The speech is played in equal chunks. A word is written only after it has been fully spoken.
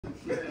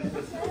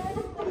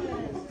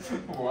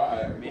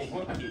Why?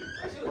 You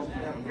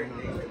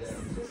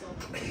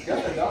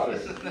got a daughter.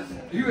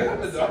 You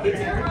have a daughter.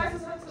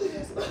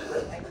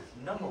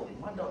 No,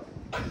 my daughter.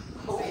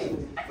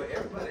 But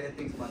everybody that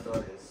thinks my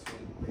daughter is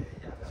sweet, man.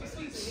 She's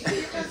sweet to me.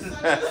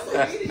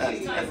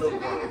 She's a little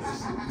girl.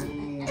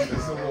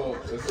 It's a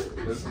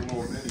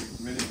little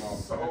mini mom.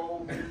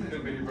 So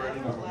mini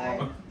version of a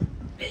mama.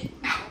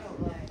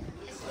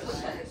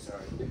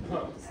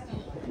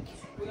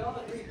 We all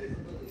agree with the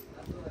bullies. I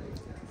feel like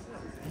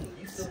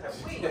You still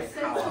have wait, says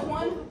the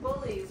one who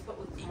bullies, but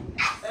with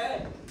kindness.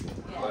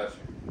 Bless you.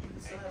 You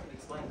still haven't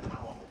explained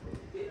how I'm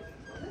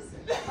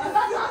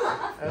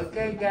a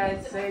Okay,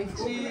 guys, say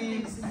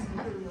cheese.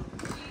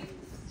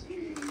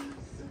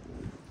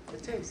 The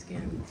tape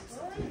skin.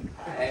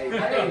 Hey, hey. I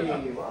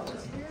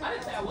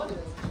didn't say I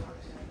wasn't.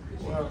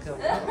 Welcome.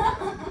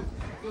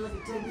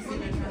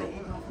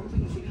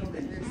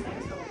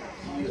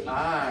 You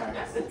are.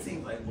 It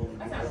seems like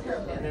bullying.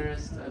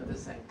 Interest of the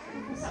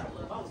sanctuaries.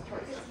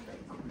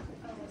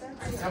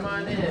 Come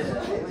on in,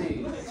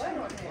 please.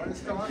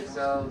 Make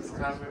yourselves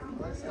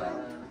comfortable.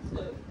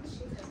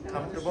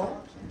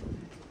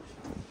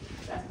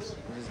 I'm just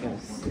going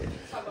to sit here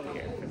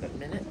for a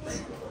minute.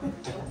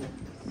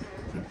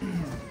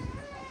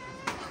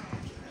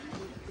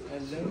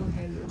 Hello,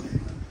 hello.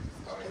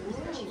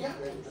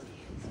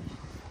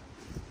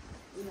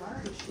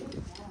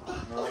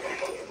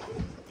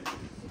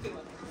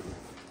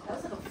 That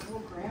was like a full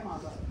grandma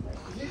look. Like,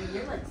 when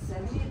you're like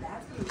 70,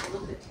 that's when you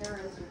look at Tara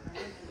as your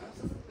grandma.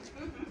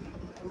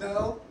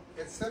 No,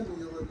 at 70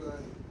 you look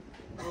like.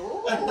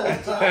 Oh,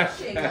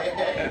 touching.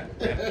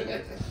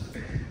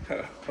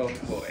 Oh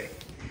boy.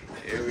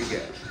 Here we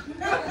go.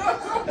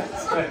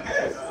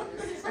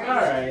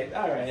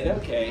 All right,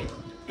 okay.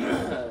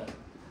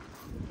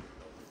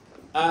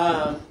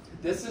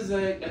 This is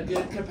a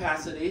good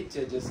capacity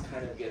to just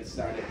kind of get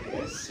started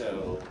here.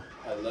 So,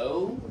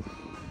 hello,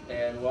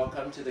 and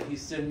welcome to the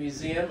Houston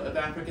Museum of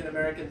African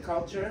American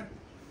Culture.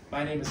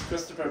 My name is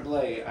Christopher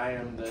Blay. I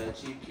am the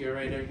chief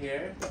curator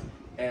here,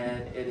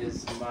 and it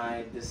is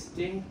my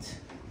distinct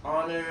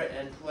honor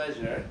and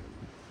pleasure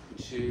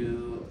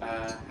to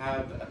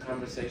have a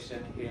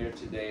conversation here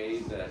today,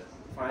 the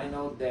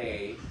final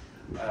day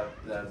of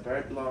the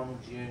Bert Long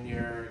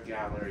Jr.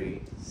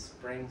 Gallery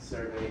Spring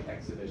Survey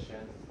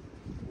Exhibition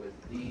with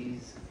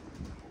these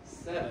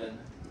 7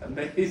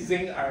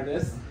 amazing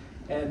artists,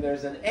 and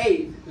there's an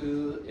 8th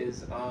who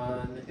is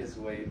on his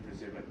way,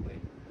 presumably.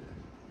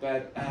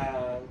 But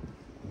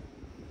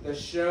the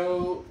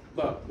show,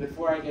 well,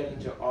 before I get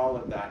into all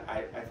of that,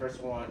 I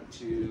first want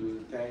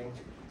to thank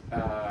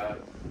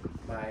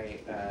my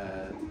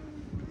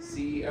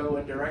CEO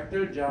and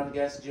director, John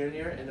Guest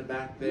Jr. in the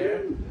back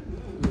there,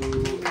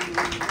 who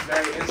is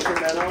very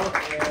instrumental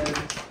in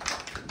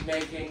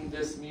making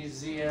this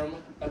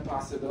museum a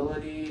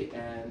possibility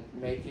and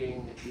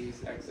making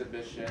these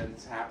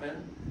exhibitions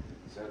happen.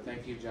 So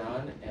thank you,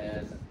 John,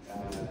 and I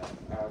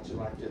would also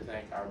like to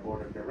thank our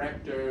board of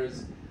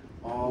directors,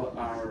 all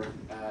our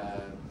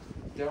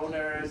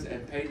donors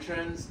and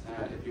patrons.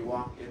 If you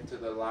walk into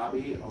the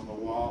lobby, on the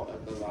wall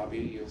of the lobby,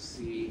 you'll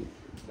see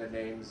the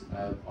names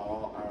of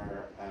all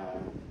our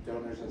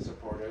donors and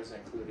supporters,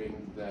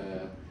 including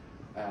the,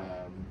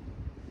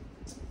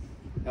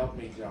 help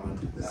me, John.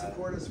 The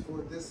supporters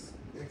for this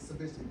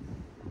exhibition: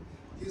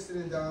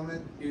 Houston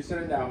Endowment,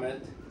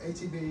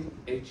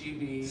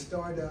 HEB,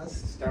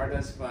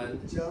 Stardust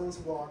Fund, Jones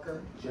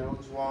Walker,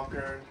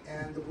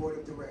 and the board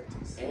of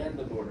directors. I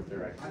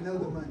know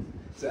the money.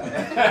 So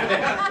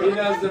he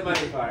knows the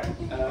money part.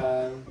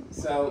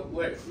 So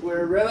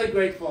we're really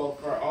grateful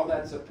for all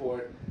that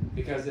support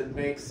because it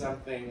makes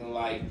something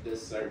like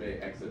this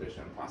survey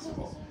exhibition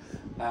possible.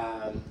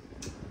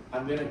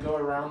 I'm going to go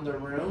around the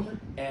room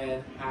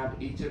and have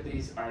each of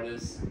these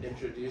artists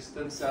introduce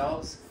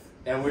themselves,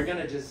 and we're going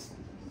to just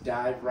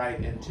dive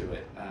right into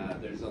it.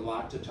 There's a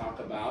lot to talk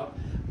about,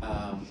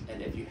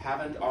 and if you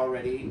haven't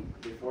already,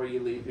 before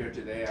you leave here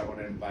today, I want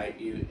to invite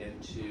you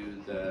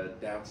into the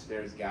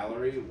downstairs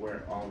gallery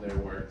where all their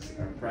works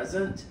are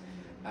present,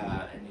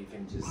 and you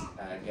can just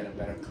get a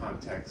better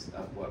context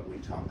of what we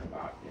talk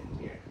about in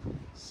here.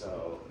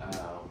 So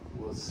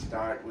we'll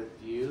start with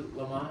you,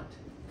 Lamonte.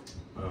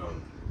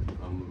 I'm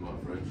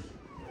Lamonte French,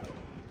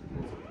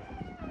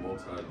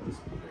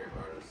 multidisciplinary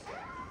artist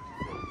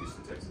from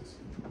Houston, Texas.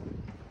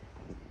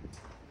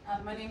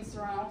 My name is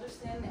Saran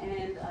Alderson,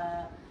 and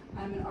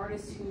I'm an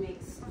artist who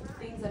makes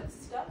things out of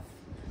stuff.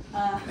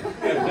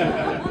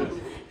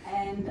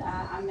 And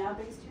I'm now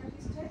based here in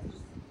Houston, Texas.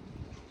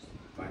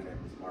 My name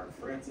is Mark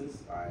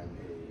Francis. I'm a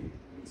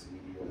mixed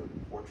media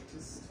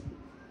portraitist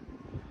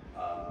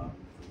from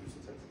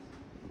Houston, Texas.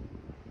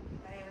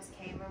 My name is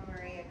Kaima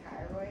Marie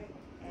Akarue,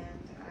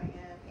 and I am a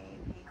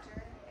painter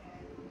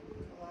and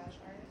collage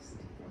artist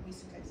from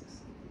Houston, Texas.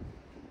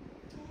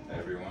 Hey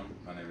everyone,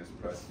 my name is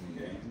Preston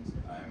Gaines.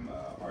 I'm an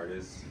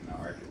artist and an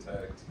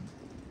architect,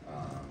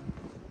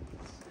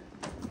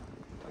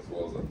 as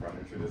well as a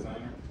furniture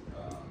designer,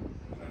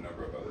 and a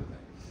number of other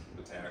things.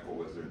 Botanical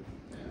wizard,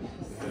 yeah.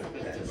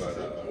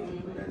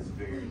 That's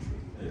very true.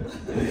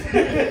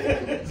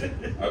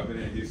 Yeah. I've been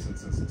in Houston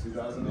since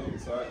 2008,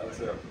 so I'd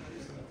say I'm from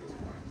Houston at this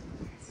point.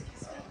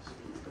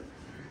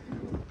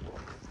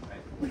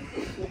 Thank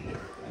you.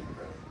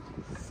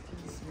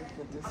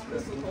 I'm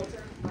Crystal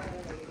Coulter. I'm a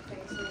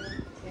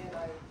painter and I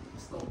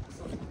sculpt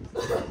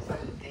sometimes.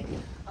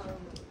 And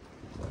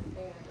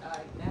I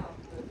now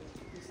live in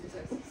Houston,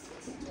 Texas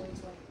since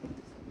 2020.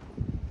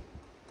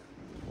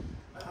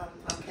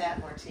 I'm Kat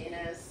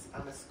Martinez.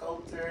 I'm a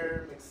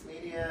sculptor, mixed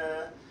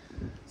media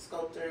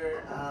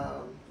sculptor,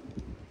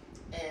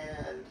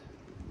 and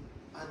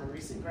I'm a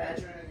recent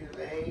graduate of U of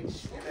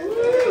H.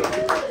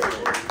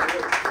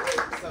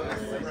 So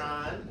is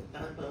Saran.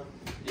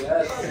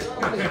 Yes.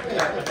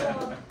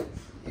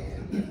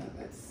 And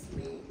that's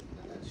me in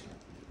a nutshell.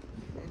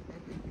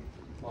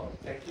 Well,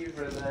 thank you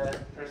for the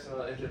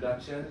personal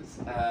introductions.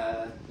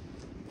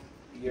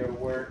 Your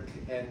work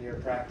and your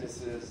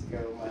practices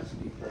go much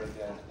deeper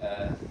than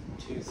a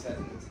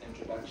two-sentence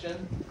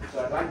introduction.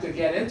 So I'd like to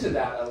get into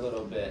that a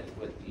little bit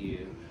with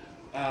you.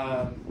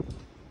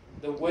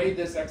 The way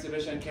this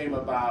exhibition came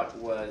about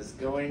was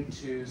going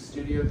to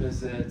studio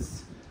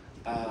visits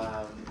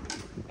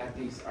at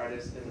these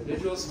artists'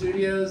 individual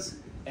studios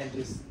and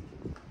just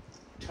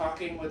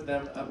talking with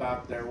them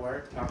about their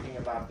work, talking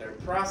about their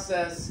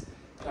process,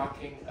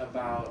 talking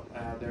about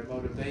their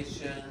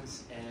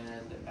motivations,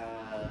 and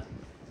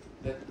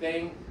the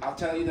thing, I'll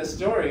tell you the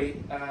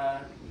story.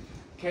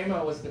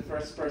 Kaima was the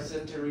first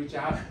person to reach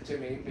out to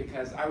me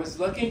because I was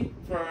looking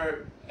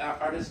for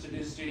artists to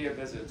do studio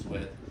visits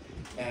with,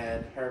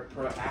 and her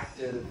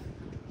proactive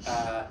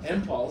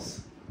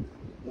impulse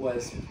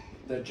was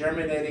the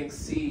germinating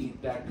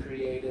seed that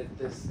created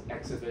this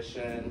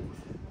exhibition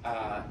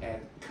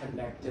and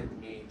connected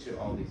me to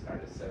all these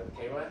artists. So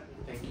Kaima,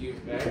 thank you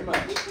very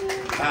much.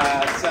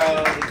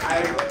 So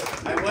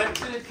I went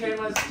to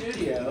Kaima's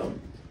studio,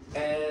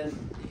 and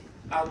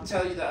I'll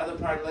tell you the other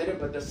part later,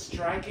 but the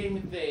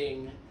striking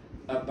thing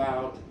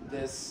about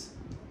this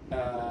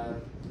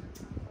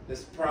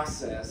this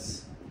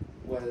process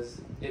was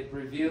it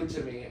revealed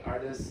to me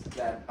artists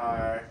that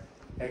are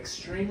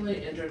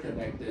extremely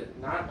interconnected,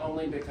 not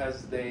only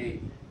because their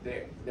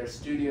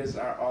studios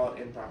are all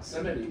in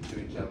proximity to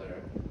each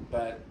other,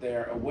 but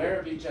they're aware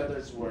of each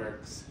other's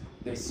works,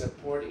 they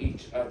support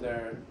each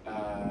other,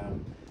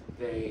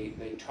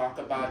 they talk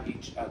about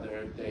each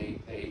other,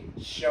 they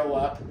show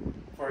up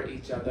for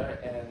each other,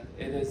 and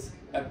it is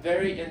a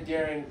very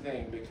endearing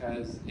thing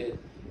because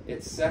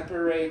it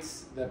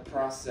separates the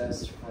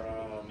process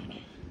from,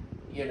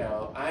 you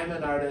know, I'm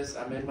an artist,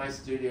 I'm in my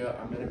studio,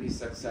 I'm going to be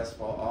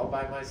successful all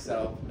by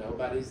myself,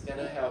 nobody's going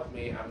to help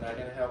me, I'm not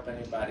going to help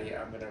anybody,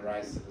 I'm going to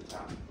rise to the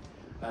top.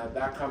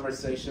 That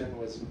conversation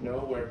was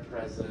nowhere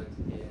present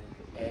in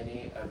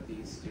any of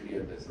these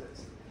studio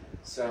visits.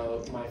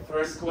 So my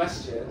first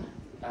question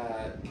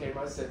came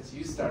up since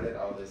you started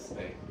all this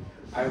thing.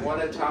 I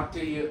want to talk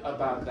to you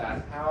about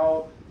that.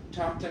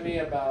 Talk to me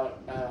about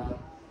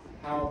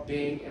how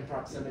being in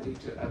proximity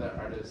to other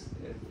artists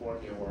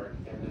inform your work,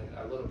 and then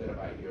a little bit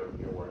about your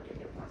work and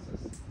your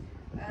process.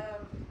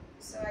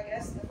 So I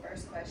guess the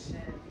first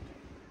question,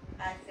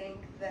 I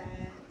think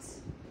that,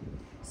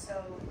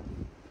 so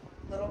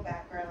little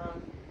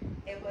background,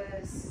 it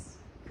was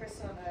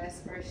Crystal and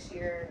I's first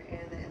year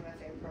in the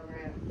MFA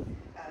program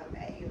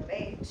at U of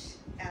H,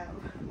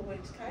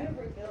 which kind of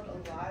revealed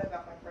a lot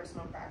about my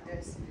personal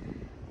practice.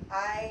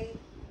 I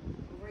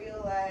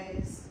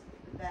realized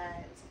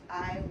that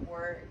I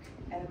work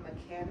at a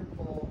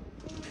mechanical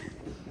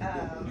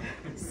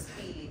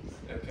speed.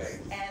 Okay.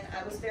 And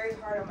I was very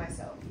hard on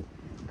myself.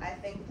 I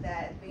think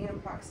that being in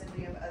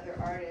proximity of other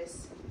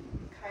artists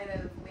kind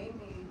of made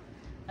me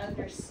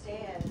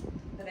understand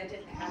that I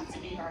didn't have to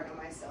be hard on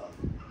myself.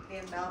 The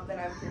amount that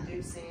I'm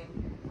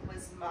producing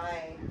was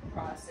my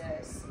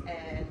process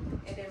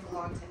and it didn't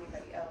belong to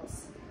anybody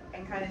else.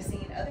 And kind of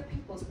seeing other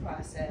people's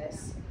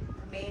process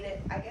made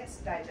it, I guess,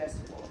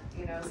 digestible.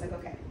 You know, it's like,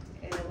 okay,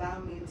 it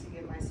allowed me to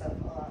give myself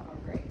a lot more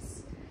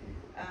grace.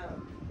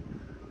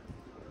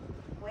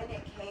 When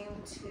it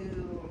came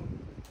to,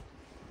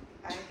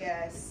 I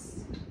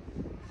guess,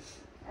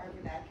 our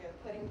vernacular,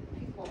 putting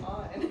people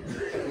on,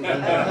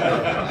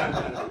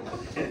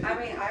 I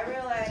mean, I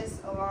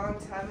realized a long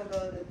time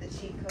ago that the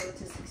cheat code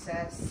to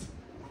success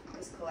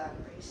is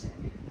collaboration.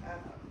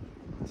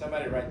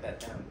 Somebody write that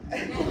down. I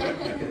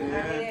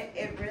mean,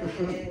 it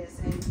really is,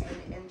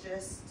 and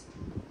just,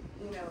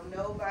 you know,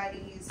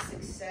 nobody's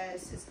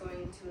success is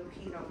going to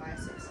impede on my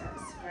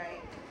success,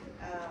 right?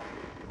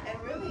 And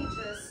really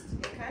just,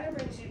 it kind of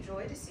brings you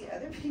joy to see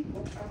other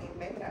people, I mean,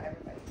 maybe not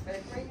everybody, but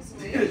it brings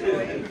me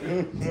joy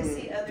to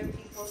see other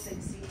people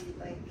succeed,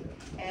 like,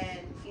 and,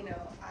 you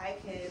know, I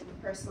can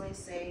personally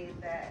say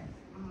that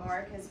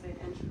Mark has been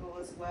integral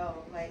as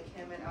well, like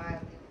him and I,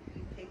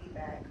 we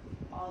piggyback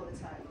all the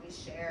time, we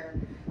share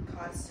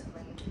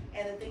constantly,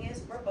 and the thing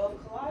is, we're both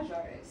collage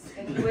artists,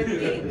 and you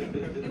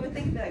would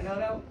think that,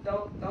 no,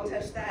 don't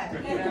touch that,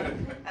 you know,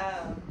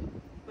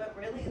 but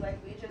really, like,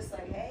 we just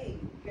like, hey,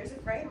 here's here's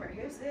a framer,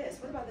 here's this,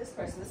 what about this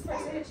person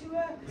hit you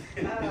up?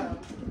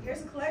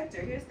 Here's a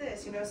collector, here's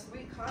this, you know, so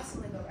we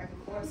constantly go back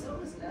and forth, so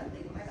it was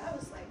nothing. Like, I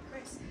was like,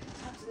 Chris,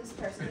 talk to this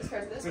person, this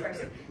person, this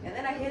person. And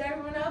then I hit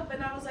everyone up,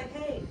 and I was like,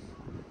 hey,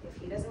 if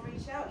he doesn't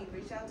reach out, you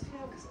reach out to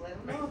him, because let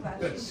him know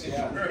about you.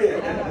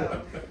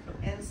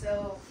 And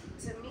so,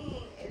 to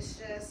me, it's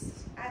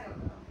just, I don't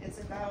know, it's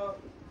about,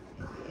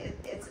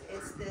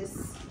 it's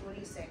this, what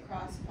do you say,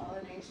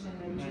 cross-pollination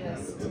and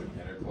just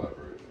Inner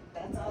collaboration.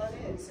 That's all it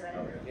is, right?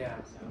 Oh, yeah.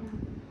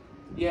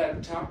 Yeah,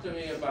 talk to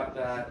me about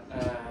that.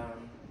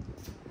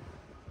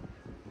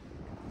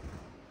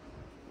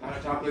 I want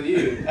to talk with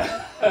you,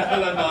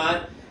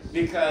 Lamont,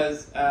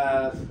 because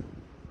I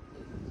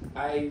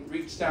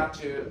reached out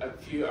to a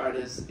few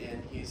artists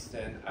in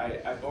Houston.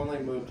 I've only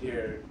moved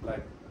here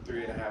like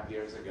 3.5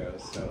 years ago,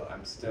 so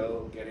I'm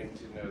still getting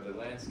to know the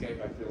landscape.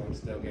 I feel I'm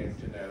still getting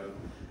to know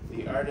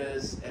the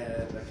artists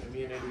and the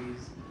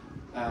communities.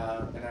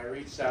 And I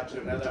reached out to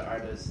another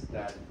artist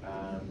that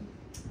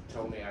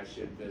told me I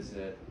should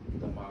visit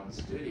Lamonte's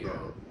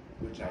studio,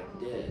 which I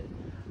did.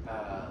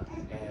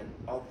 And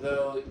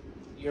although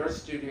your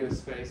studio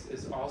space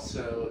is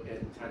also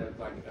in kind of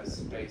like a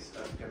space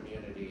of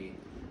community,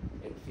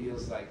 it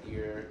feels like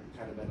you're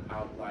kind of an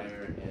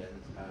outlier in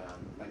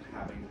like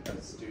having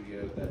a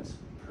studio that's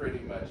pretty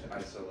much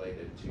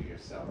isolated to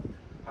yourself.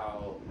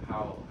 How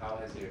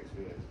has your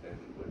experience been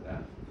with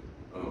that?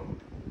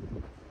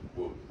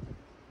 Well,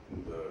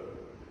 the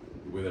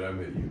way that I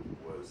met you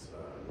was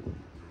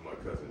through my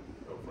cousin,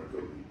 Franco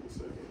II,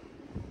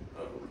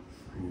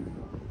 who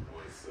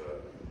was,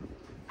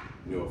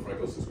 you know,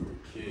 Franco, since we were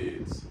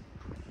kids,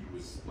 he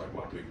was like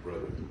my big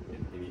brother.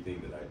 In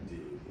anything that I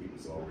did, he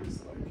was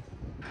always like, you need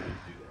to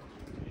do that,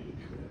 you need to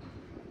do that.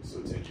 So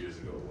 10 years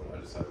ago, when I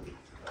decided to,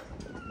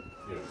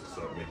 you know, to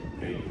start making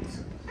paintings,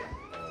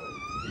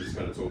 he just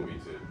kind of told me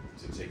to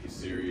take it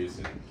serious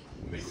and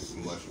make as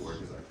much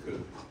work as I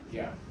could.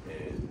 Yeah.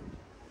 And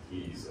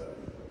he's,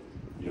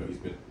 you know, he's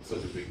been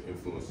such a big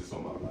influence just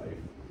on my life.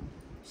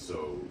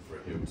 So for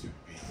him to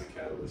be the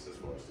catalyst as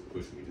far as to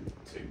push me to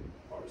take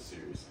art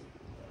seriously,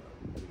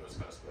 you know, it's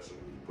kind of special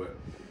to me. But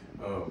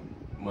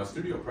my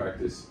studio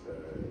practice,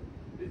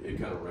 it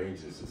kind of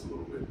ranges just a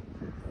little bit.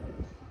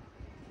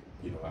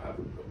 You know, I have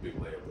a big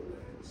lay of the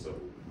land. So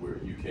where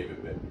you came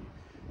and met me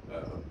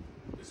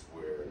is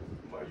where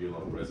my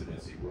year-long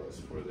residency was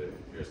for the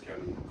Harris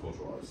County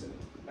Cultural Arts Center.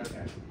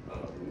 Okay.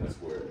 And that's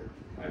where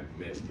I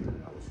met you.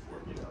 I was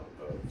working out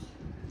of,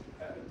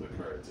 at the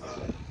current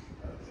time.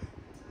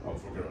 I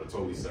was working on a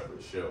totally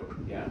separate show.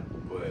 Yeah.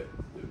 But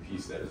the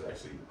piece that is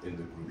actually in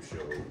the group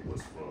show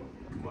was from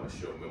my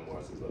show,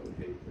 Memoirs of Love and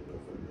Hate in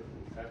November.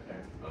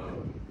 Okay.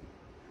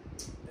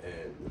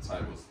 And the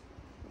titles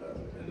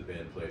and the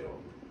band played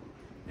on.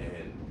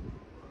 And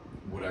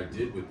what I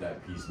did with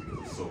that piece, because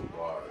it's so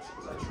large,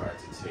 is I tried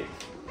to take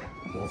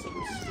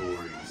multiple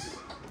stories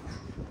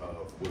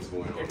of what's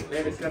going on.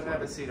 David, come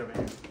have a seat over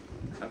here.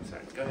 I'm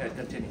sorry. Go ahead,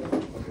 continue.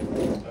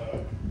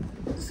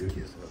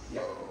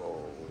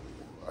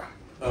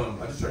 I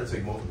just try to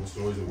take multiple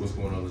stories of what's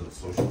going on in the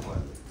social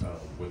climate,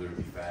 whether it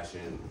be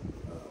fashion,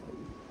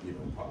 you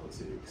know,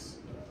 politics,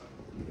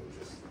 you know,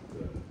 just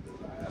the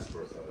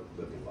diaspora of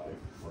living life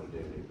on a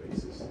day-to-day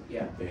basis.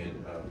 Yeah.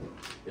 And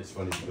it's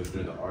funny because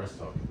during the artist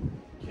talk,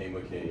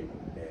 Kaima came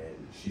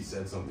and she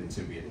said something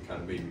to me and it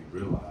kind of made me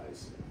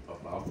realize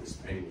about this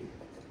painting.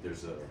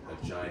 There's a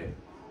giant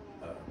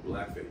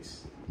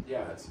blackface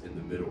that's in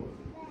the middle of it.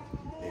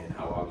 And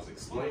how I was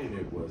explaining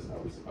it was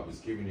I was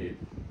giving it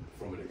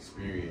from an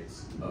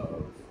experience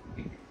of,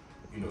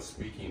 you know,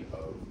 speaking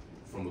of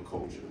from the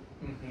culture.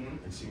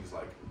 Mm-hmm. And she was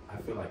like, I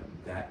feel like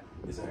that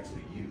is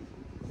actually you.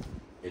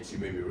 And she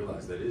made me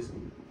realize that is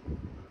me.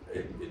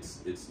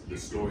 It's the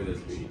story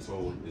that's being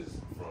told is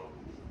from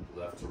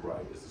left to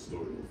right. It's the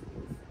story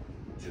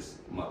of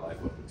just my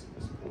life up until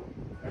this point.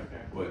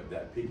 Okay. But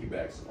that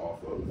piggybacks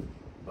off of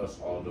us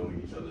all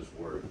knowing each other's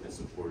work and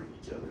supporting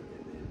each other,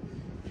 and then,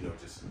 you know,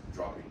 just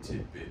dropping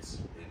tidbits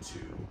into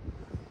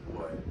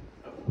what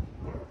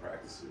our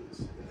practice is.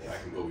 And then I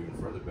can go even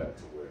further back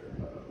to where,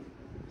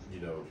 you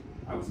know,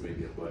 I was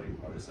maybe a budding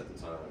artist at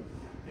the time,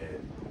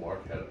 and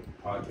Mark had a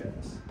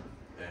podcast,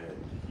 and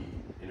he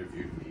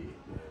interviewed me,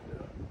 and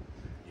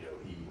you know,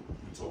 he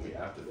told me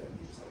after that,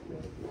 he was like,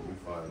 man, when you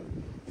find,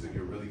 he's like,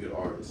 you're a really good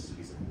artist.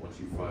 He's like, once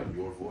you find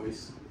your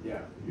voice,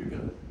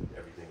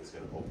 everything is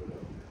gonna open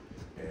up.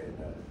 And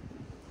I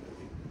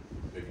think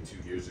maybe 2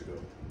 years ago,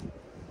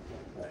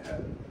 I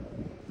had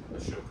a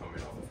show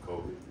coming off of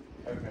COVID.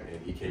 Okay. And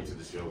he came to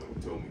the show and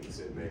he told me, he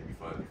said, man, you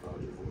finally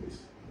found your voice.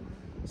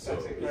 So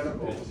that's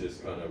incredible. It's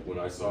just kind of, when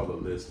I saw the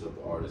list of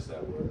the artists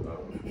that were,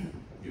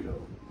 you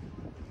know,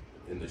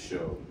 in the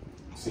show,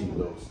 seeing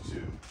those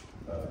two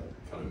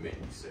kind of made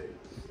me say,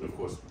 but of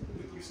course,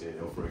 with you saying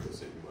El Franco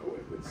sent me my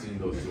way, but seeing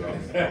those two, I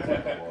was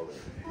all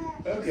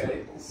there.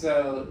 Okay,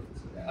 so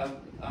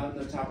on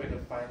the topic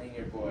of finding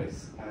your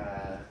voice,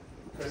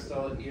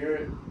 Crystal,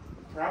 you're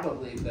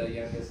probably the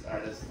youngest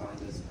artist on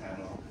this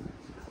panel.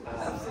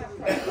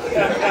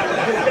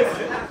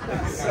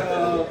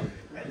 So,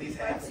 at least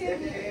half.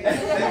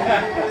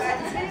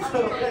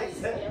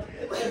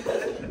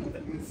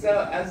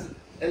 So, as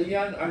a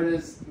young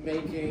artist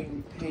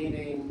making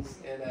paintings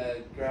in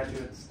a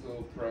graduate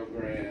school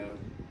program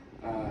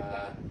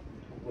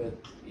with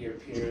your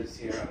peers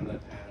here on the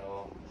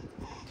panel,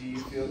 do you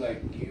feel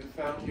like you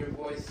found your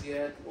voice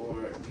yet,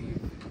 or do you,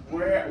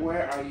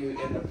 where are you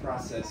in the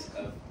process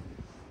of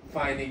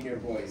finding your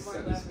voice,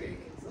 so to speak?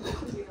 We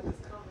have this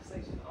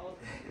conversation all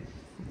the time.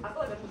 I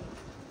feel like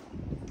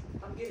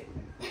I'm getting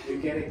there.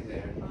 You're getting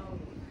there.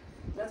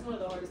 That's one of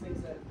the hardest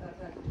things that I've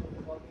had to do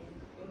with walking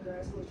in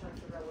grad school, is trying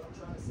to figure out what I'm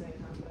trying to say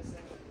and how do I say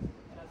it.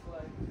 And I feel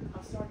like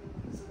I'm starting to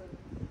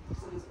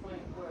this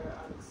point where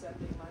I'm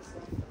accepting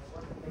myself and the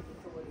work I'm making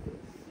for what it is.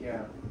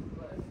 Yeah.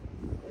 But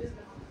it is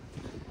hard.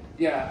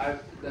 Yeah,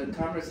 the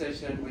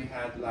conversation we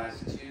had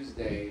last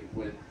Tuesday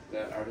with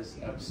the artist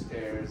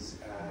upstairs,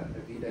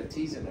 Evita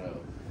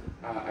Tizano,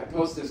 I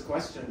posed this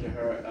question to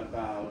her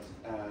about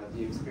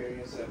the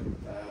experience of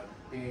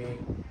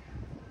being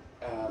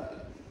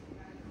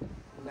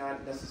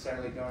not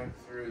necessarily going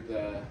through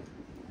the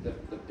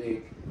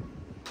big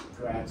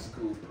grad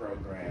school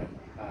program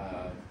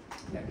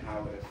and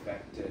how it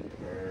affected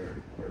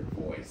her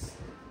voice.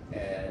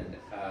 And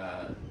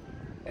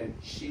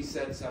she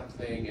said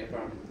something, if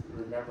I'm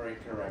remembering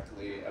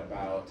correctly,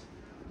 about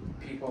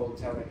people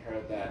telling her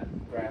that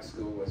grad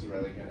school was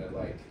really going to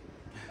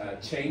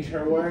change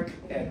her work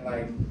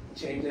and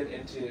change it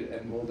into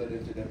and mold it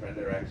into different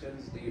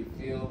directions. Do you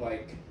feel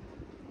like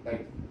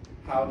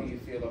how do you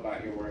feel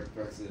about your work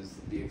versus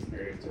the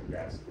experience of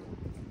grad school?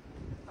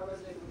 I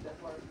resonate with that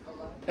part a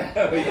lot.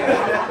 Oh,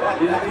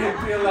 yeah. You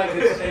feel like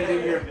it's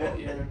changing your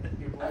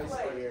voice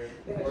or your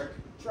work?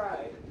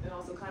 Tried, and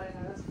also kind of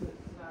has, but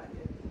not in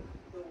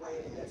the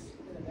way that's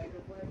in a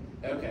negative way.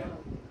 Okay.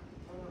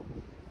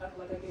 I feel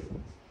like I get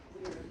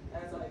weird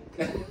as I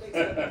mix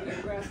up the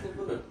grad school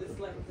book. It's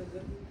like the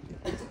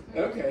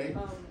okay.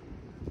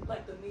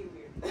 Like the me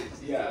weird.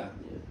 Yeah.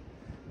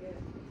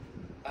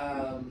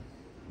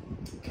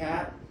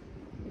 Kat,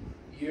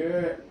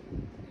 you're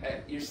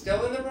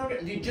still in the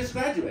program? You just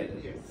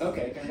graduated? Yes.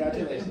 Okay,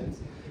 congratulations.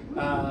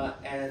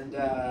 And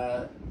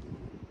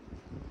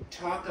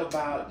talk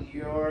about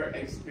your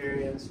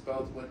experience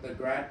both with the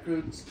grad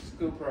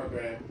school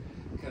program,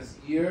 because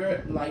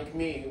you're like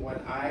me.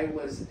 When I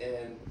was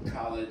in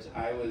college,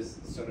 I was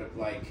sort of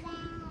like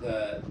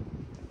the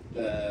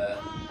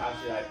how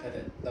should I put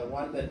it? The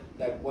one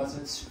that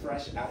wasn't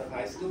fresh out of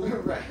high school.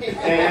 Right.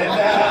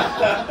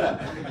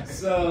 And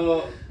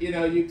so,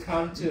 you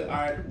come to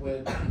art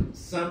with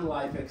some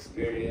life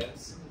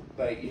experience,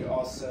 but you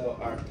also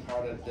are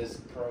part of this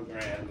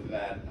program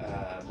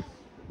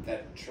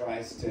that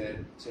tries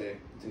to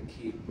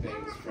keep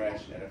things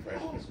fresh and a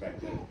fresh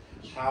perspective.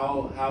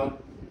 How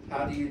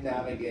do you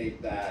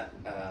navigate that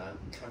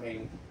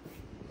coming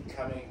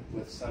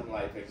with some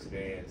life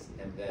experience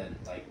and then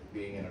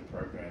being in a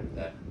program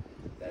that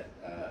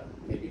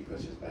maybe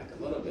pushes back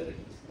a little bit?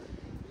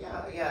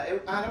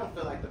 I don't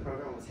feel like the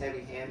program was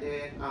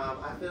heavy-handed.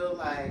 I feel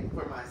like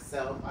for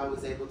myself, I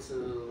was able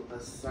to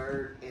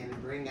assert and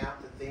bring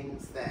out the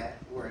things that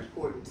were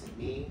important to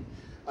me,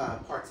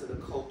 parts of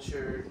the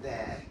culture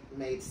that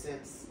made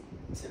sense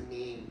to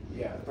me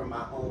from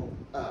my own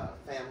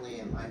family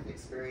and life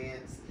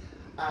experience.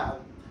 I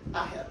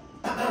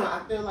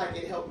feel like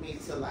it helped me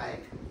to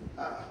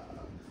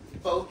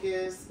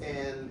focus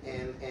and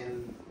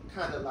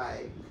kind of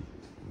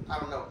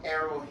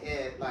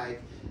arrowhead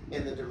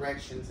in the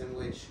directions in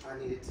which I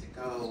needed to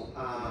go.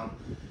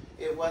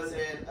 It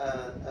wasn't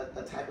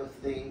a type of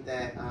thing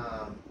that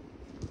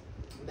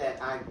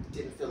I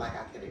didn't feel like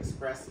I could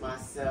express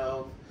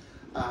myself.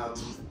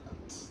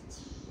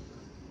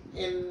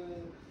 In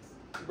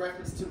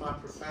reference to my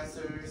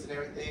professors and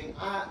everything,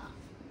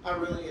 I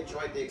really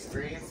enjoyed the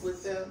experience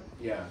with them.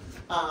 Yeah.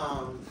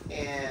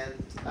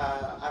 And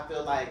I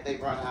feel like they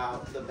brought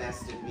out the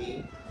best in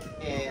me.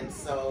 And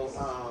so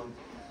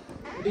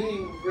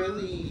being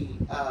really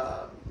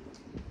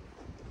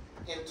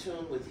in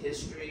tune with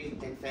history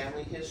and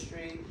family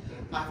history,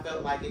 I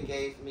felt like it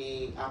gave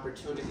me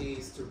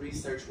opportunities to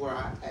research where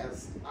I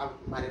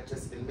might have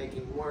just been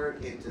making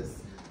work and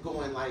just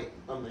going like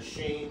a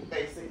machine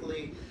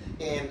basically.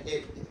 And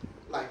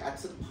I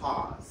took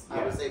pause.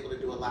 I was able to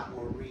do a lot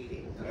more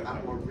reading, a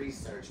lot more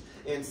research.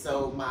 And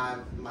so my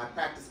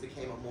practice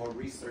became a more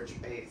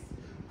research-based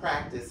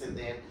practice. And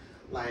then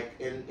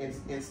in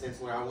instance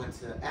where I went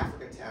to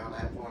Africatown,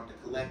 I formed a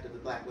collective, the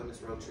Black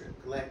Women's Road Trip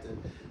Collective.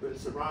 When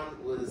Saran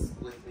was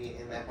with me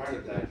in that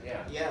particular,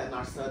 in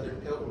our southern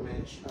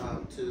pilgrimage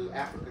to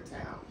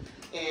Africatown.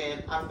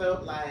 And I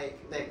felt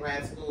like that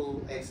grad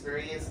school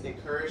experience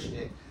encouraged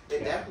it.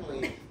 It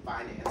definitely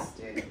financed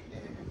it.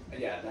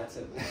 Yeah, that's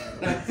a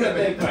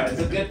big part. It's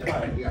a good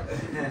part.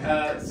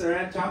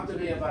 Saran, talk to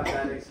me about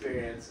that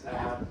experience.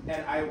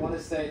 And I want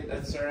to say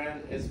that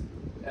Saran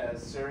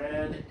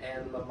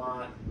and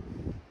Lamont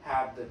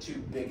have the two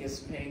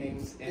biggest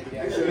paintings in the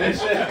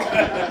exhibition.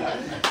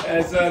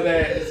 And so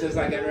it's just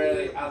like a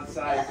really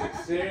outside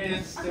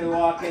experience to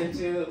walk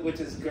into, which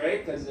is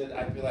great because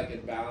I feel like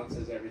it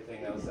balances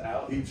everything else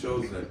out. He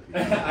chose that.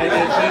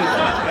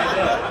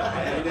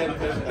 I did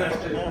push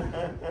it.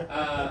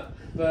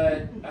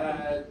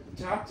 But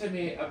talk to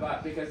me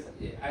about, because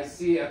I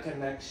see a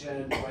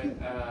connection when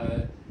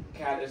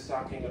Kat is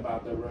talking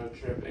about the road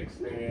trip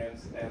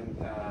experience, and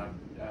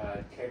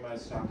Kaima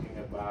is talking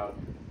about,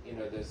 you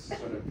know, this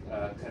sort of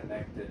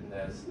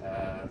connectedness.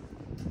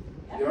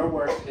 Your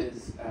work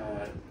is,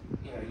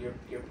 you know,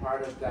 you're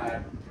part of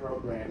that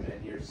program,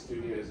 and your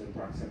studio is in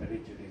proximity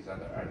to these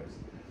other artists.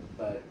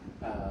 But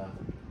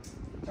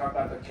talk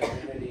about the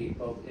community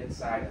both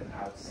inside and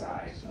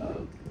outside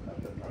of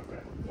the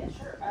program. Yeah,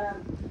 sure.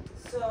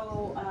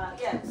 So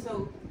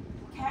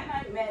Kat and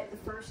I met the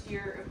first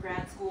year of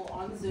grad school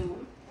on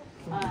Zoom,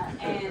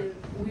 and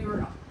we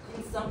were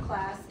in some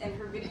class, and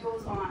her video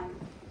was on,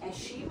 and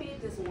she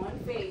made this one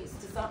face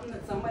to something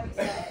that somebody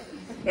said,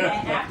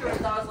 and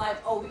afterwards I was like,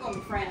 oh, we're gonna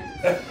be friends.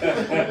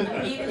 And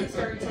immediately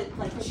started to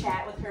like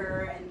chat with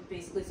her and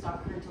basically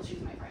stalk her until she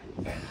was my friend.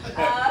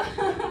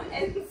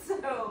 And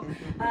so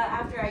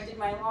after I did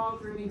my long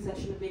grooming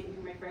session of making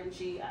her my friend,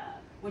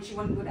 when she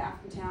wanted to go to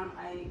Africatown,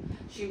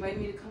 she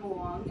invited me to come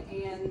along,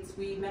 and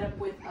we met up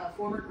with a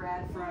former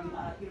grad from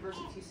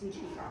University of Houston,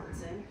 James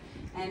Robertson,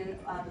 and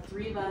the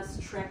three of us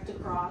trekked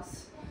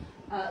across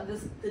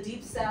the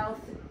Deep South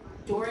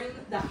during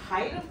the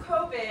height of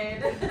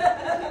COVID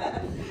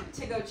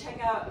to go check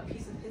out a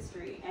piece of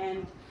history.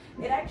 And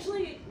it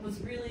actually was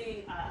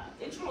really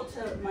integral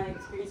to my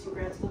experience in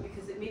grad school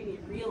because it made me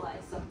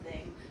realize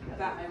something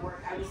about my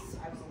work. I was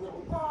a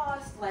little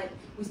lost. Like,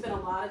 we spent a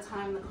lot of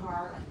time in the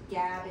car, like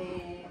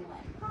gabbing,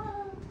 like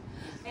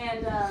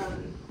and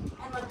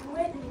like we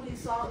went and we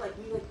saw, like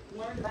we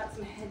learned about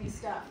some heavy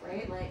stuff,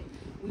 right? Like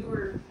we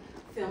were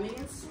filming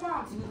in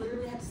swamps. We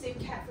literally had to save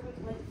Kat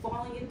from like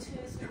falling into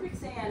some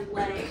quicksand.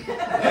 Like,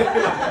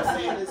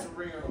 seeing this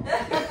real.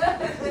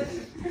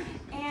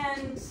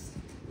 And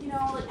you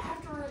know, like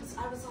afterwards,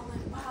 I was all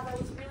like, wow, that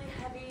was really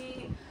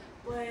heavy,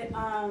 but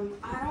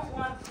I don't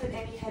want to put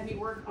any heavy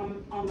work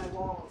on my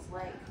walls.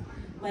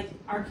 Like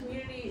our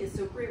community is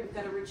so great. We've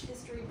got a rich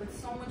history, but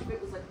so much of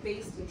it was like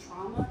based in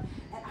trauma,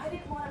 and I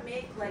didn't want to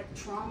make like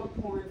trauma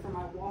porn for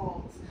my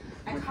walls.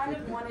 I kind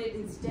of wanted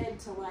instead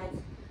to like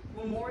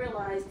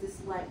memorialize this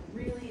like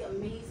really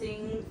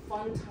amazing,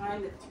 fun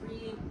time that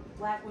 3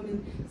 Black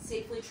women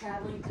safely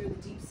traveling through the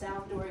Deep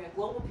South during a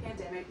global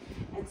pandemic.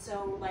 And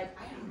so like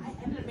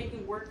I ended up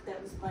making work that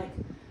was like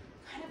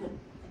kind of a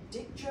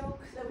dick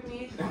joke that we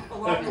made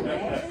along the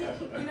way,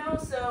 you know?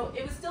 So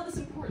it was still this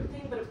important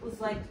thing, but it was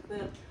like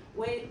the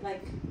way,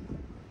 like,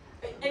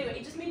 anyway,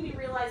 it just made me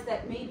realize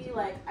that maybe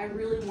like I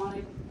really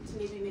wanted to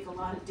maybe make a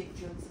lot of dick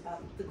jokes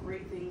about the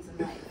great things in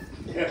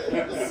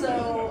life.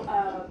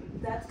 So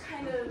that's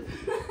kind of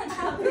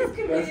how this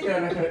community.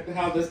 That's kind of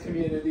how this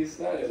community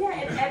started. Yeah,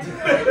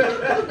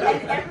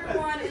 and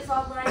everyone is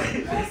all like,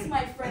 "Yes,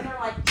 my friend." They're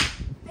like,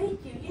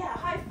 "Thank you. Yeah,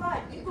 high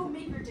five. You go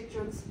make your dick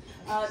jokes."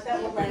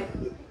 That will like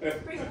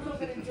bring a little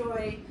bit of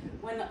joy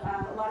when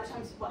a lot of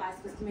times people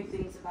ask us to make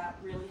things about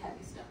really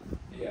heavy stuff.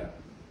 Yeah.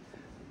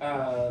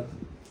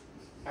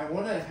 I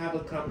want to have a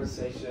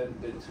conversation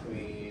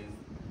between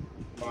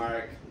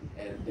Mark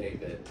and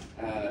David.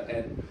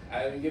 And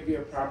I will give you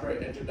a proper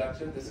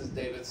introduction. This is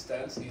David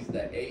Stunts. He's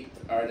the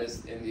 8th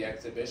artist in the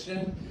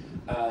exhibition.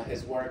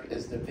 His work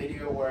is the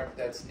video work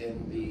that's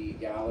in the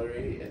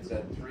gallery. It's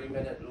a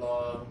 3-minute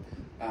long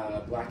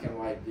black and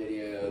white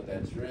video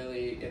that's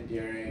really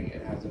endearing.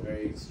 It has a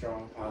very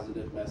strong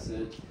positive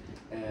message.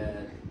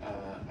 And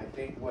I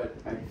think what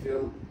I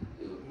feel,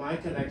 my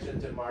connection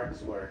to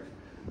Mark's work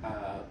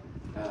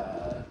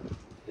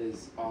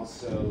is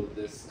also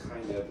this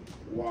kind of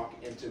walk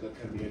into the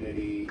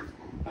community,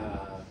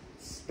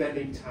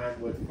 spending time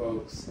with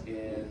folks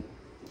in,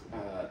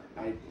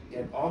 I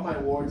get all my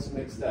wards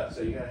mixed up,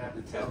 so you're gonna have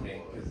to tell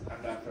me, because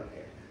I'm not from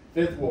here.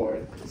 5th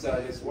Ward. So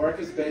his work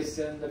is based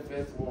in the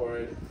 5th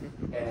Ward,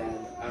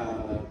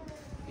 and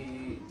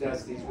he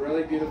does these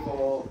really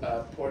beautiful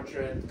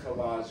portrait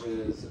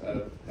collages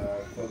of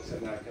folks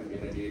in that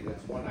community.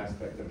 That's one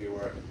aspect of your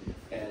work.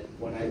 And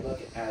when I look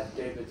at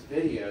David's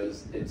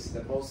videos, it's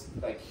the most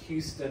like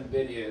Houston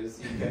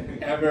videos you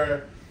can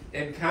ever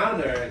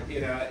encounter.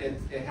 You know,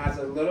 it has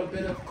a little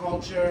bit of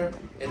culture.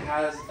 It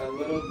has a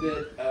little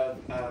bit of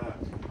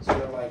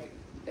sort of like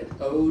an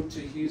ode to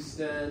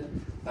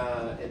Houston.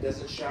 It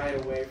doesn't shy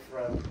away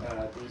from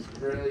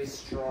these really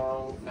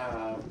strong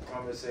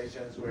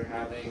conversations we're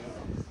having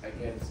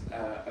against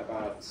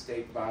about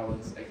state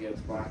violence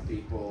against Black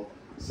people.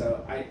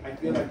 So I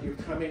feel like you're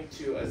coming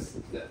to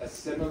a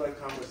similar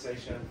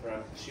conversation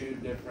from 2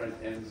 different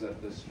ends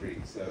of the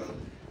street. So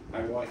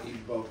I want you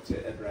both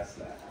to address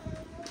that.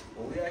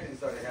 Well, we actually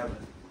started having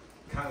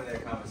kind of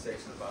that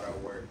conversation about our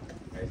work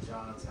at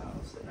John's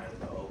house the night of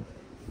the opening,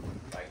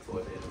 like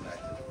toward the end of the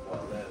night before I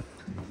left.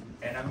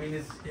 And I mean,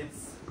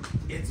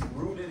 it's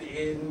rooted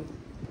in,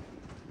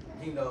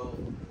 you know,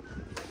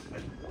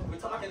 we're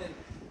talking in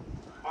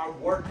our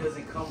work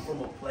doesn't come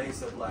from a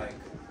place of like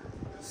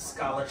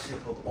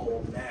scholarship of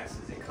old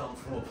masses. It comes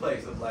from a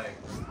place of like,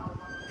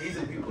 these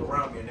are people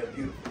around me and they're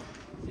beautiful.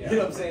 Yeah. You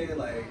know what I'm saying?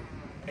 Like,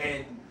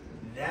 and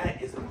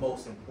that is the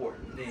most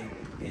important thing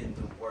in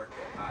the work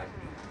that I do.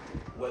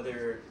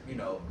 Whether, you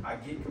know, I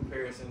get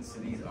comparisons to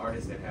these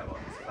artists that have all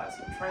these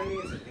classical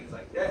trainings and things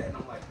like that, and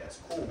I'm like, that's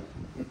cool.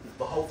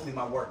 But hopefully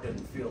my work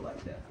doesn't feel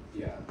like that.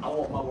 Yeah. I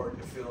want my work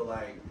to feel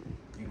like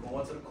you go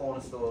into the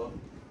corner store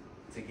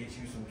to get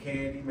you some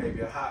candy,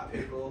 maybe a hot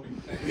pickle,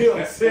 you know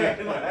what I'm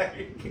saying?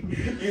 Like,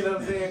 you know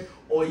what I'm saying?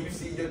 Or you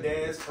see your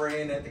dad's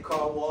friend at the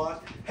car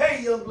wash,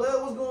 hey young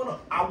blood, what's going on?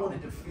 I want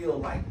it to feel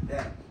like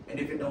that. And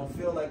if it don't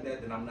feel like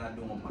that, then I'm not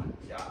doing my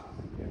job,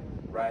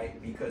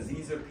 right? Because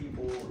these are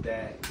people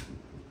that,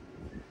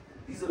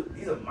 these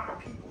are my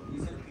people.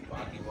 These are the people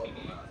I grew up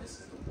around. This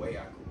is the way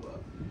I grew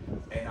up.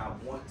 And I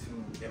want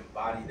to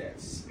embody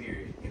that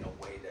spirit in a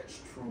way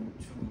that's true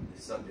to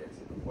the subjects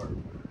of the work.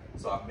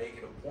 So I make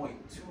it a point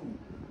to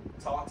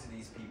talk to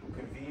these people,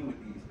 convene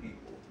with these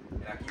people,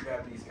 and I keep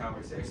having these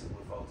conversations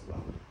with folks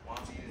about, why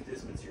don't you use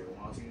this material,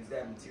 why don't you use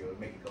that material, and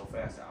make it go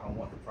faster. I don't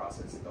want the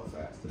process to go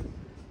faster.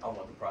 I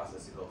want the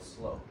process to go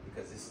slow,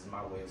 because this is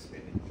my way of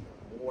spending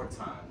more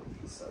time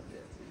with these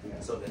subjects,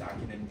 so that I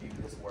can imbue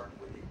this work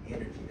with the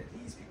energy that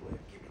these people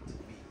have given to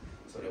me.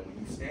 So that when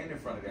you stand in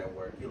front of that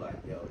work, you're like,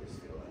 yo, this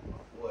feel like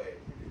my boy,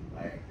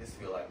 like this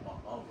feel like my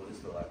uncle, this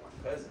feel like my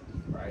cousin,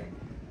 right?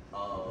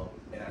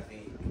 And I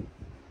think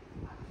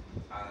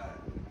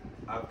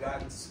I've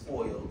gotten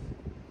spoiled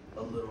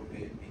a little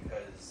bit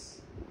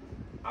because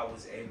I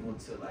was able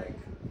to like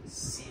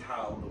see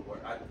how the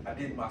work, I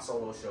did my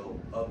solo show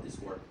of this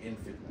work in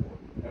Fifth Ward.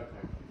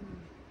 Okay.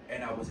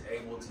 And I was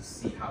able to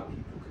see how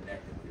people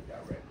connected with it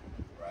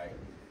directly, right?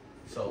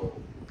 So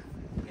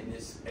in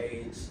this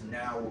age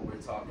now where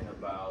we're talking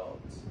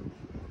about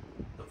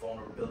the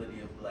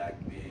vulnerability of black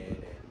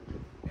men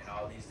and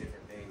all these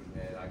different things,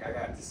 man, like I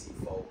got to see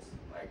folks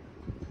like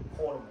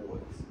corner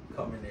boys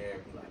come in there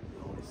and be like,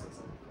 yo, this looks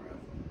like a crap.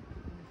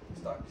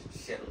 Start to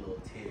shed a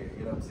little tear,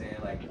 you know what I'm saying?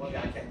 Like one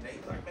guy came in, he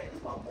was like, man, this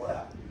is my boy.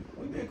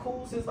 We've been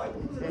cool since like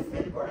we was in the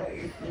 5th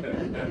grade.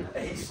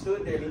 And he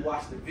stood there and he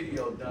watched the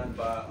video done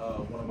by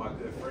one of my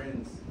good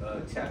friends,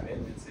 Chap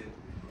Edmondson.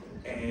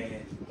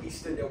 And he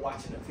stood there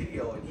watching the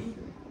video and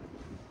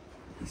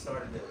he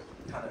started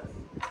to kind of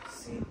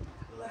sink,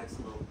 relax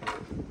a little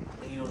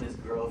bit, lean on his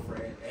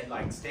girlfriend, and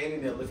like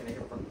standing there looking at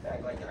him from the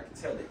back, like I could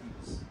tell that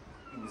he was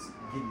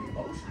getting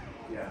emotional.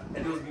 Yeah.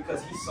 And it was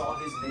because he saw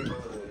his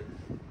neighborhood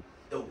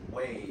the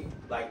way,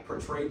 like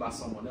portrayed by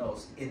someone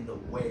else in the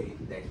way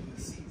that he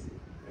sees it.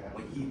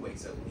 When he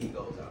wakes up, when he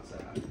goes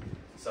outside.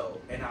 So,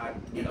 and I,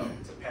 you know,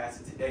 to pass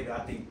it to David,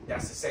 I think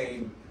that's the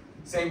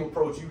same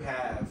approach you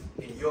have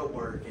in your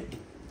work, and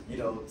you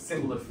know,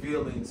 similar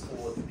feelings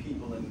for the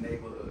people in the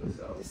neighborhood.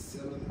 So it's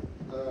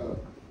similar.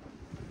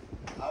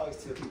 I always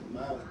tell people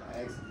mine was by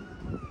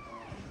accident.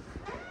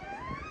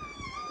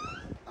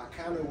 I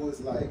kind of was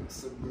like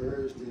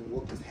submerged in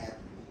what was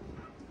happening,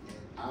 and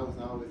I was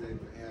always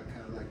able to have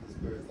kind of like this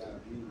bird's eye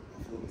view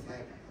of what was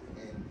happening.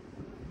 And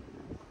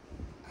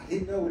I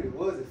didn't know what it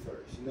was at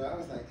first. You know, I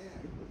was like, yeah,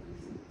 what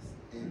is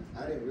this? And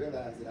I didn't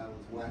realize that I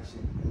was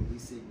watching what we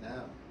see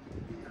now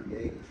be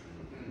created.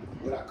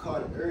 But I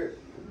caught it early.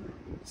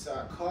 So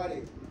I caught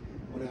it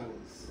when I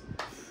was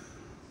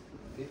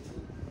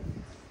 15.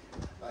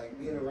 Like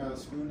being around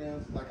school now,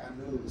 like I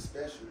knew it was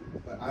special,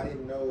 but I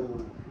didn't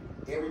know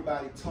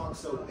everybody talked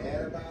so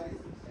bad about it,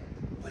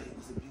 but it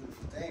was a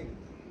beautiful thing to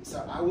me.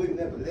 So I would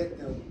never let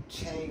them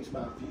change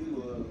my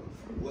view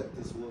of what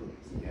this was.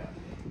 Yeah.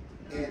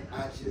 And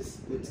I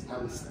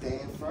would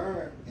stand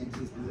firm and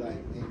just be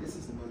like, man, this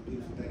is the most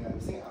beautiful thing I've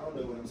ever seen. I don't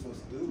know what I'm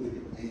supposed to do with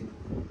it.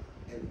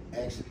 And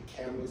actually the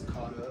cameras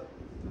caught up.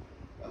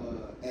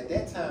 At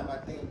that time, I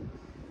think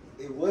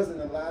it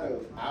wasn't a lot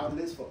of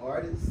outlets for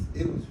artists.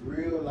 It was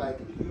real, like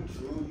if you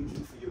drew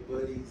for your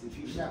buddies. If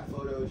you shot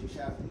photos, you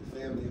shot for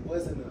your family. It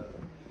wasn't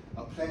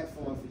a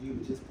platform for you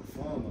to just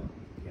perform on.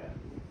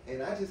 Yeah.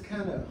 And I just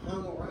kind of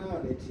hung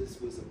around and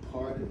just was a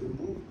part of the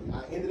movement.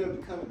 I ended up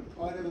becoming a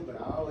part of it,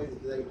 but I always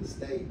was able to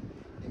stay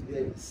and be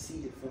able to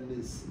see it from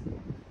this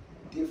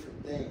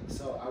different thing.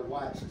 So I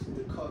watched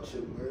the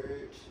culture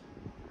merge.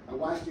 I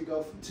watched it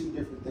go from 2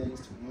 different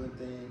things to one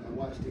thing. I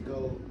watched it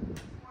go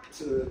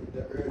to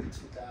the early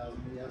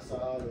 2000s. I saw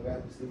all the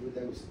rappers do what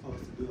they were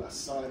supposed to do. I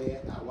saw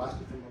that. I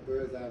watched it from a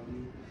bird's eye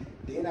view.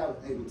 Then I was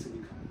able to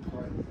become a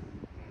part of it.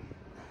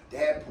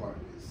 That part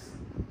was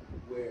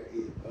where it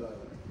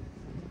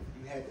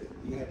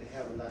you had to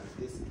have a lot of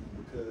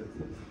discipline because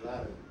there was a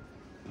lot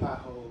of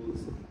potholes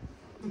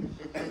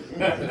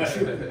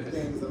and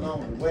things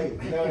along the way.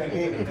 You know what I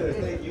mean?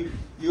 Because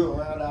you're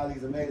around all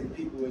these amazing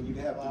people and you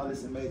have all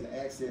this amazing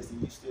access,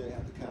 and you still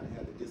have to kind of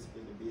have the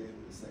discipline to be able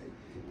to say,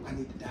 I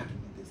need to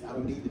document this. I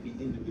don't need to be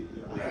in the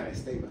video. I have to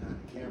stay behind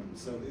the camera.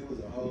 So it was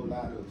a whole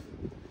lot of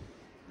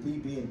me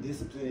being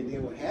disciplined. And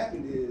then what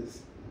happened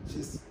is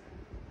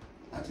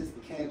I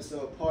just became so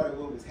a part of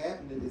what was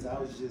happening is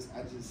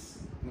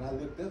when I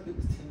looked up, it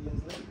was 10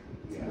 years later.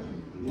 Yeah.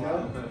 You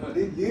know,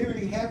 it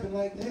literally happened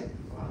like that.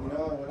 You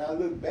know, and when I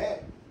look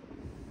back,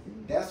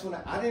 that's when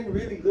I didn't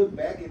really look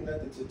back at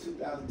nothing until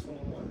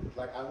 2021.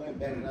 Like I went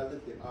back and I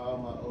looked at all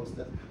my old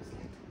stuff. I was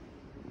like,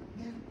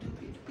 man,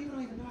 people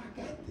don't even know I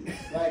got this.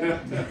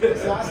 Like,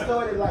 so I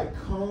started like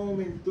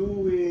combing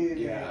through it,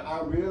 and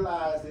I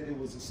realized that it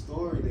was a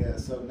story there.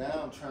 So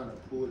now I'm trying to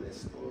pull that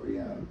story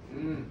out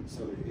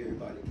so that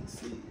everybody can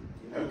see it. You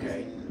know what I'm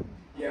saying?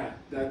 Yeah,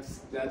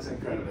 that's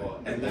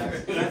incredible, and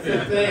that's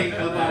the thing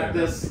about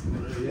this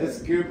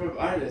group of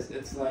artists.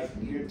 It's like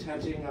you're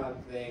touching on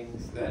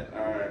things that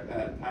are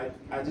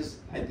I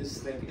just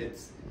think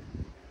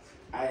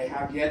I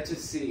have yet to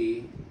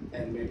see,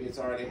 and maybe it's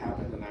already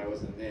happened and I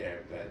wasn't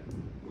there, but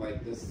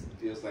like this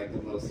feels like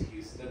the most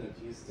Houston of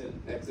Houston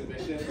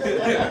exhibition,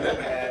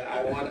 and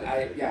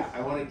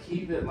I want to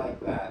keep it like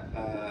that.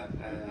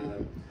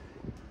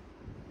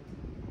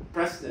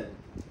 Preston.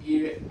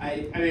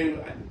 I mean,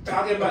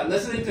 talking about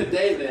listening to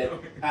David,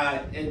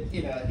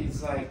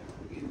 he's like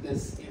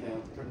this,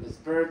 from this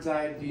bird's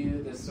eye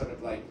view, this sort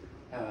of like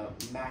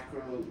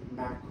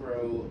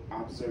macro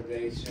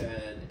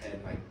observation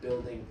and like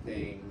building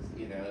things.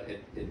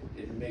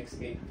 It makes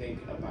me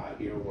think about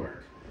your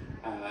work.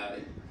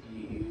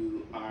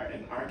 You are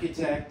an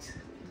architect.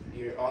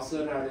 You're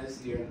also an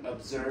artist. You're an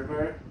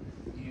observer.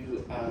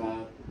 You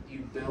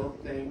build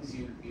things.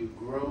 You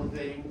grow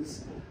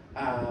things.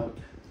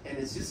 And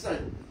it's just a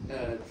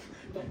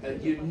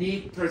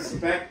unique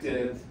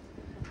perspective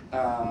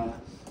on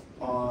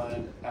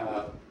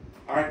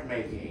art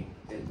making.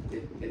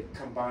 It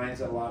combines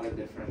a lot of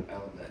different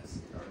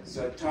elements.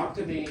 So talk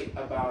to me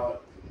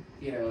about,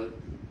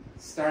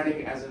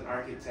 starting as an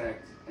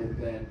architect and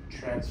then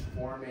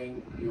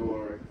transforming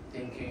your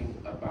thinking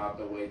about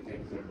the way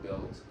things are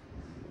built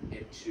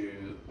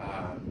into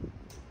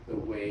the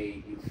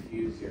way you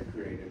fuse your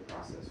creative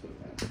process with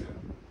that.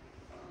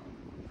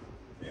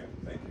 Yeah,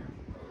 thank you.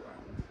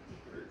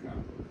 Very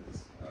kind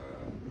words.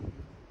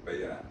 But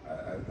yeah,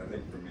 I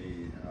think for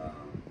me,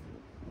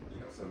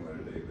 similar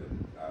to David,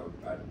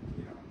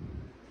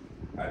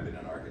 I've been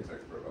an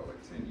architect for about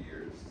like 10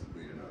 years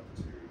leading up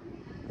to,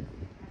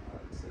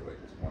 I'd say like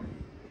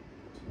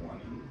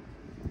 2020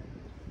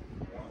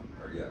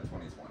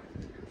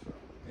 maybe or so.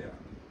 Yeah.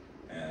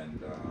 And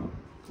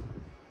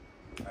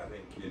I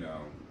think,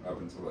 up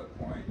until that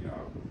point,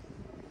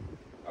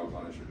 I was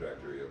on a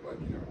trajectory of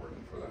working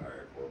for the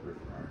higher corporate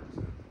firms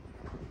and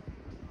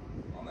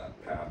on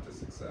that path to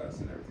success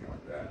and everything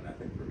like that. And I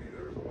think for me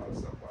there was a lot of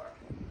stuff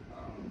lacking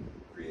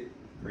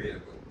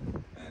creatively.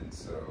 And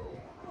so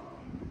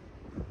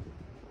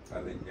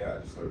I think I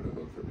just started to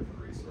look for different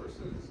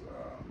resources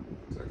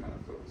to kind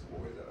of fill this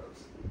void that I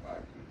was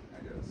lacking, I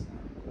guess.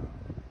 And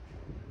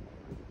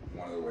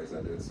one of the ways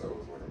I did so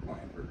was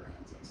applying for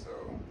grants. And so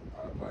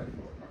I applied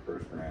for my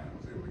first grant. I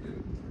was able to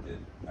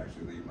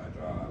actually leave my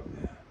job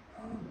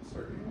and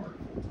start doing art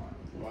full time.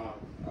 Wow.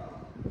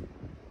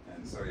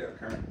 And so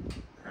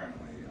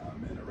currently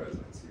I'm in a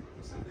residency with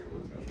the San Diego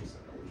Mitchell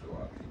Center, which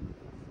allowed me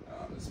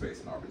the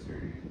space and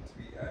opportunity to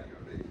be at U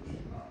of H,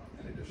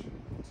 in addition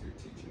to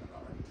teaching in the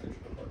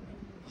architecture department.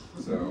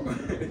 So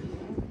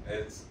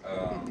it's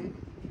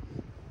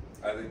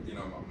I think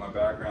my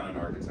background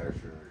in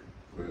architecture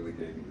clearly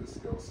gave me the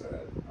skill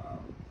set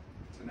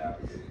to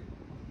navigate,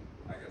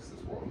 I guess,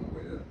 this world in the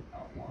way that I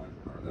want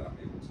or that I'm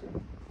able to.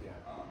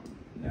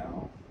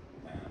 Now,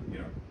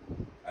 and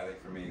I think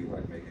for me,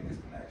 making these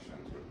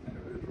connections with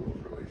individuals,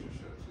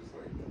 relationships is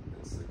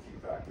it's the key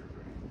factor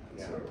for me. And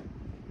so,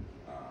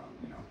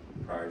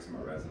 prior to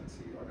my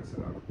residency, like I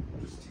said, I was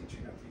just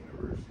teaching at the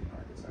university in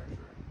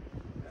architecture,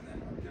 and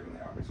then I'm given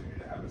the opportunity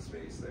to have a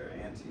space there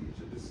and teach.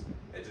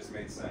 It just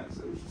made sense.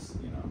 It was just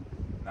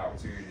an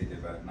opportunity to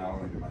give back not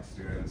only to my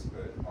students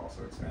but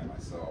also expand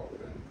myself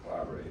and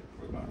collaborate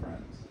with my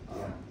friends.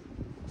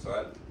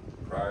 So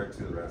prior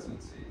to the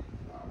residency,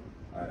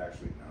 I'd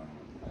actually known,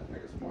 I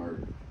guess,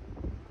 Mark,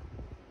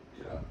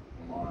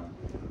 Lamont.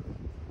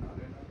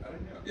 I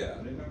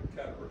didn't know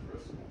Cat worked for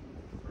Saran.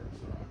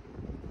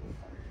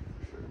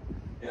 For sure.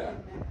 Yeah,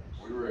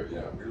 we were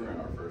in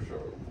our first show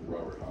with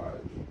Robert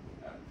Hodge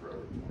at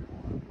Forever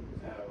 21.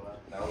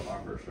 That was my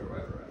first show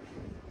ever,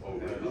 actually. Oh,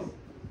 really?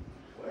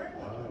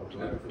 Wow.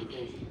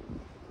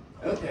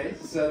 Okay,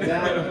 so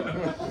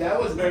that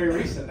was very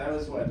recent. That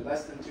was what,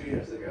 less than 2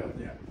 years ago?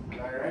 Yeah. Am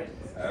I right?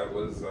 That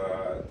was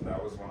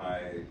when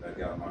I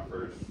got my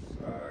first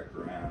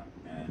grant,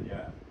 and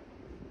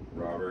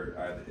Robert,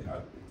 I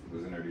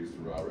was introduced to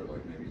Robert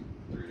maybe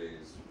 3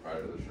 days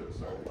prior to the show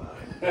started.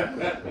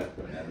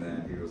 And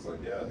then he was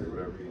like, do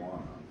whatever you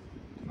want.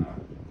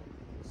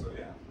 So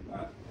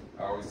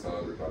I always tell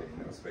everybody,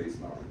 space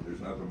and opportunity.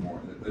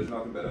 There's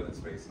nothing better than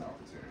space and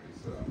opportunity.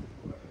 So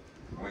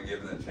when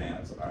given the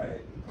chance, I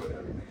put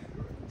everything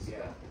into it. So.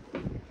 Yeah,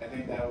 I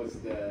think that was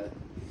the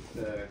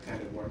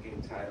kind of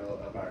working title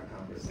of our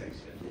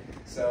conversation.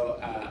 So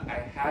I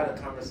had a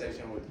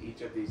conversation with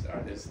each of these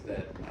artists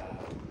that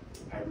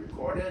I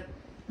recorded,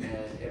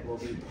 and it will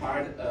be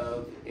part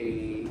of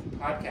a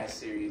podcast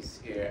series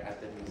here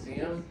at the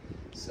museum.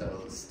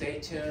 So stay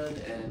tuned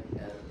and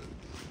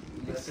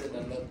listen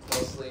and look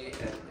closely,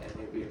 and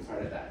you'll be a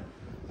part of that.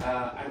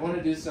 I want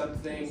to do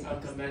something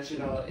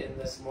unconventional in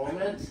this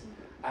moment.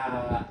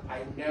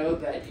 I know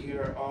that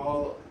you're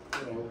all,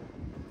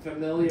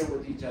 familiar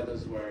with each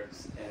other's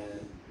works,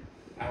 and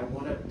I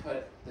want to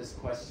put this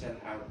question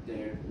out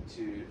there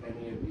to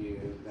any of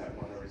you that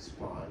want to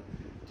respond,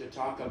 to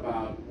talk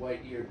about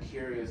what you're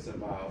curious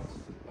about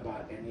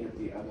any of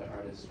the other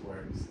artists'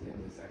 works in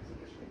this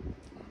exhibition.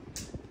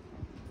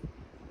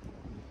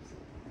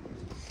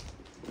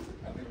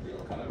 I think we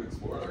all kind of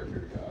explored our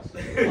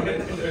curiosity.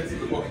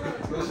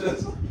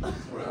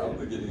 We're out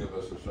the beginning of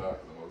us a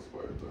shock for the most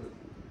part, but.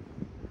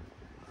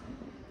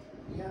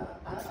 Yeah,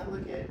 I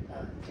look at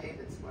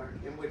David's work,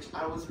 in which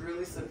I was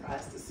really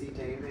surprised to see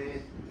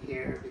David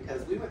here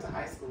because we went to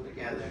high school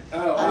together.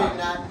 Oh,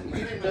 wow. You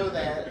didn't know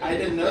that. I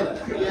didn't know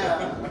that.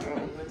 Yeah, we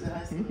went to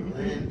high school,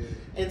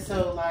 and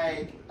so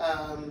like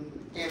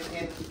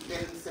in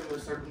similar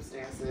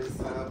circumstances,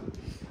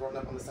 growing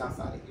up on the south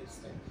side of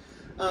Houston,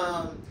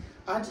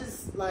 I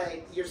just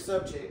like your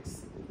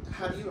subjects.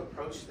 How do you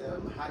approach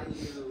them? How do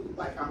you,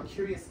 I'm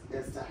curious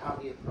as to how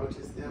he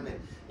approaches them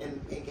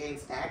and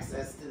gains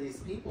access to these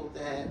people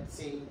that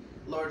seem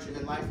larger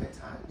than life at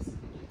times.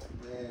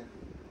 Man,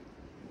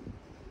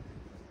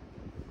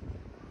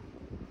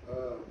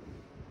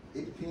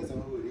 it depends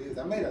on who it is.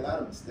 I made a lot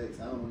of mistakes.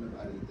 I don't want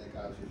nobody to think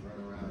I was just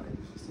running around and it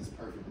was just this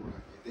perfect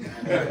run.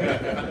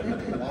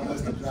 And I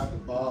must have dropped the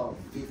ball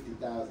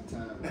 50,000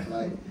 times.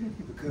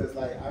 Because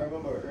I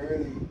remember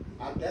early,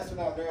 that's when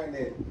I learned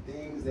that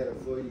things that are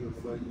for you,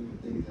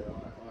 things that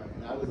aren't.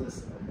 And I was in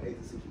some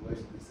amazing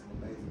situations with some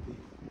amazing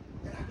people.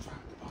 And I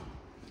dropped the ball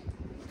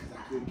because I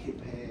couldn't get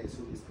past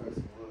who this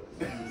person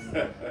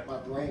was. My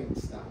brain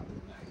stopped.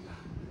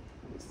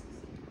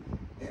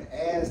 And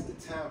as the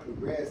time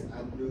progressed,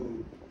 I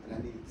knew that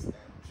I needed to stay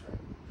on track.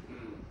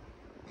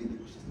 And it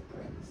was just a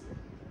practice.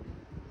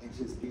 And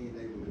just being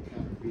able to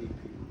kind of read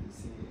people and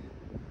seeing.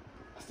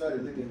 I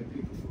started looking at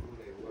people for who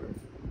they were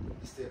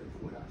instead of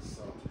what I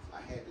saw.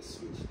 I had to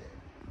switch that.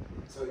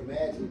 So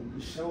imagine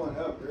you showing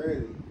up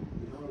early,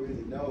 you don't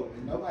really know,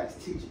 and nobody's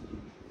teaching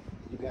you.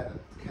 You gotta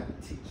kind of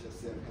teach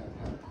yourself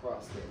how to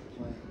cross that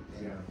plane.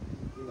 And,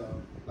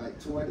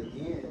 toward the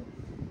end,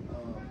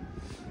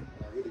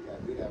 I really got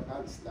good at it. I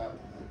probably stopped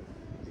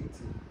at 18.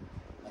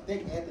 I think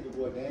Anthony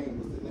Bourdain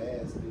was the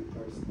last big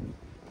person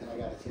that I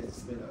got a chance to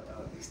spend an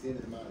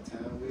extended amount of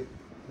time with.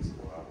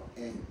 Wow.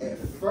 And at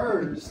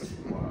first,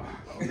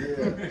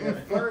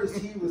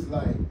 he was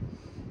like,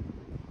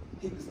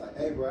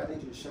 hey bro, I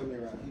need you to show me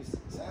around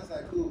Houston. Sounds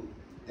like cool.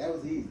 That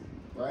was easy,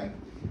 right?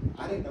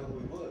 I didn't know who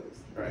he was.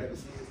 Right. I never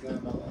seen this guy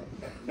in my life.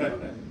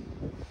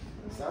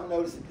 So I'm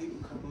noticing people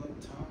come up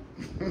and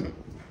talk.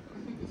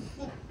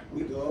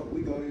 we go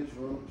to his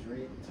room,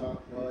 drink,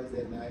 talk noise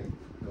that night,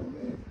 go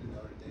back,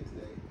 the next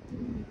day.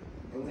 And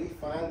when I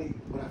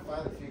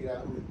finally figured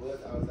out who he was,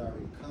 I was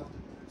already comfortable.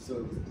 So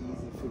it was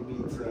easy for me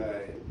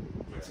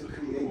to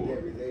create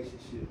that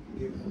relationship. You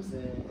get what I'm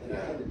saying? And I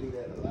had to do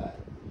that a lot.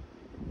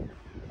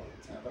 All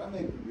the time. But I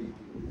made him read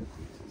people real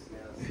quick.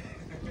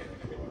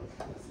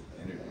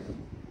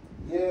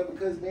 Yeah,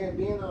 because man,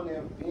 being out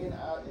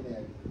in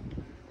that,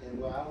 and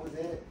where I was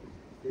at,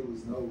 there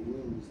was no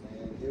rules,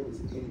 man. It was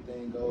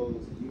anything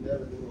goes. You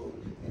never knew.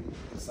 And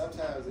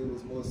sometimes it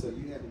was more so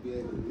you had to be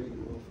able to read the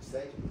room for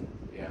safety.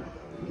 Yeah.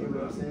 You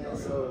know what I'm saying?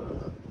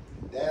 So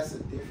that's a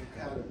different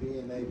kind of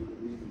being able to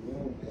read the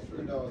room.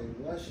 And, and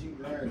once you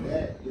learn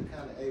that, you're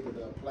kind of able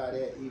to apply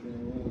that even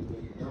in rooms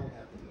where you don't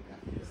have to look out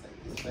for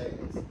this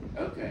fast.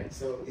 Okay.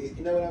 So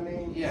you know what I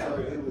mean? Yeah.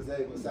 So it was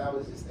able. So I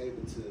was just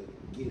able to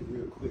get it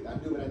real quick. I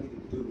knew what I needed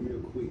to do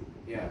real quick.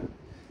 Yeah.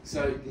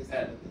 So.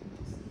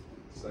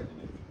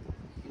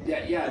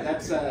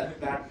 That's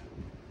that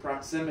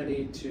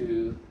proximity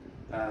to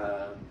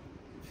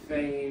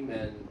fame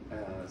and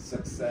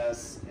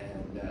success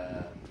and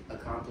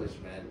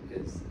accomplishment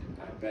is,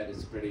 I bet,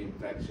 is pretty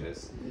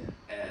infectious. Yeah.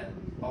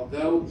 And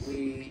although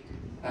we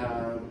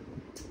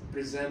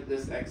present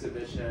this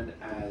exhibition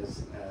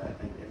as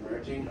an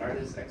emerging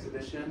artist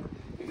exhibition,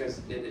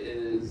 because it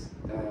is,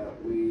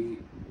 we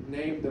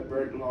named the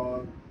Bert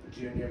Long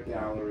Jr.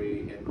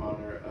 Gallery in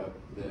honor of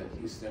the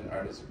Houston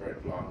artist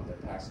Bert Long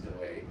that passed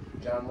away.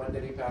 John, when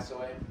did he pass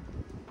away?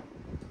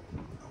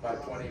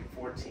 About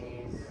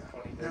 2014,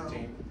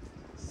 2013?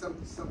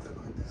 Something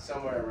like that.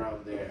 Somewhere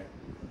around there.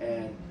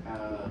 And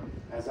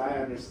as I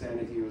understand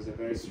it, he was a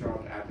very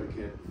strong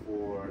advocate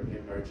for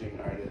emerging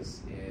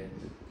artists in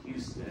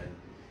Houston.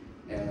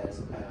 And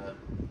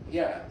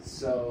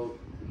so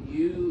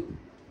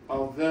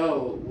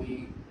although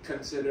we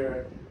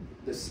consider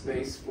the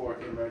space for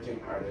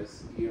emerging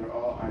artists, you're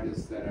all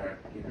artists that are,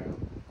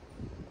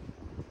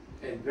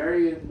 in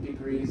varying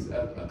degrees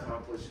of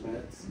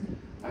accomplishments.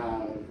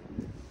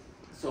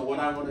 So what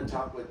I want to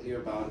talk with you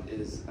about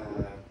is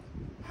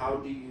how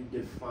do you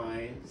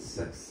define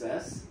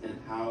success, and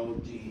how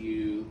do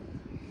you,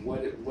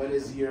 what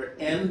is your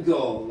end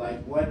goal?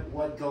 Like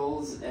what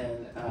goals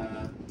and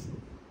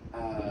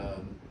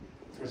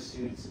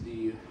pursuits do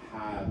you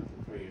have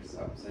for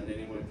yourselves? And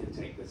anyone can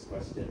take this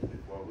question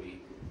before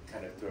we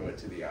kind of throw it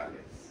to the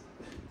audience.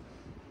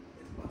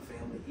 Is my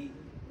family eating?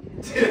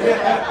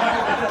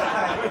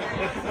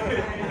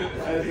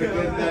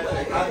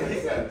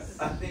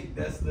 I think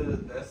that's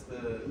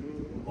the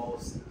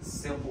most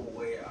simple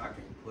way I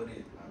can put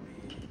it. I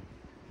mean,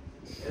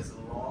 as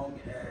long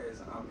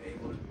as I'm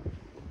able to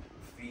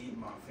feed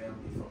my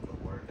family from the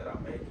work that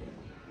I'm making,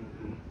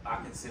 I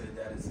consider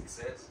that a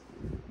success.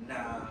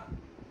 Now,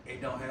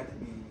 it don't have to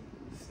be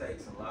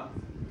steaks and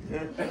lobster. You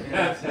know what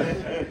I'm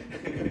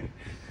saying?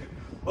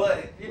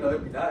 But, you know,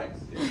 it'd be nice.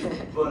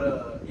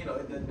 But, you know,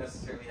 it doesn't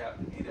necessarily have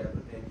to be that.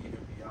 But then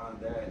even beyond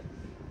that,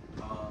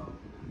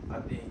 I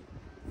think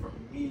for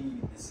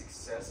me, the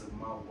success of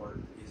my work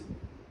is,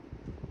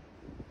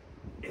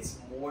 it's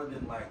more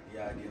than like the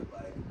idea of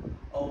like,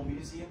 oh,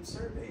 museum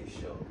surveys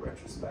show,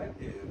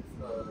 retrospective,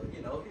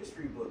 you know,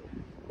 history book.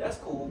 That's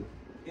cool.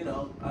 You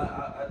know,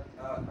 I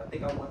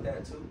think I want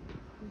that too.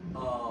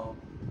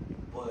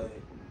 But,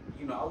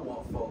 you know, I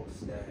want folks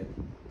that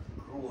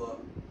grew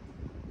up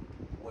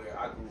where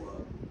I grew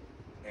up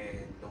and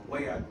the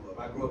way I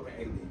grew up in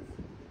A-Leaf.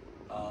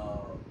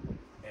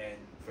 And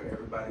for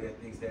everybody that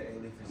thinks that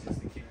A-Leaf is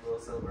just a cute little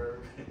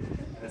suburb,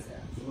 it's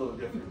a little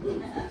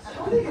different. I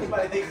don't think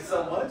anybody thinks it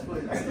so much, but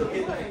I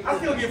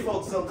still get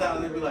folks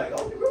sometimes that be like,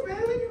 oh, you grew up in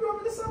A-Leaf? You grew up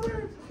in the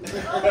suburbs?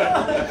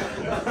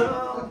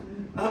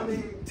 I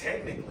mean,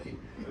 technically.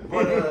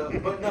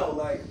 But no,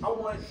 like, I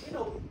want, you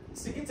know,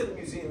 to get to the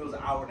museum, it was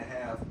an hour and a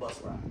half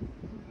bus ride.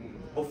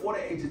 Before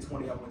the age of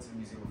 20, I went to the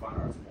Museum of Fine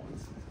Arts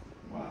once.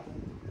 Wow.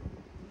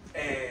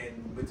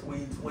 And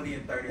between 20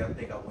 and 30, I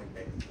think I went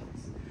maybe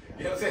twice.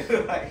 You know what I'm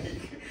saying? Like,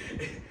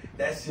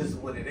 that's just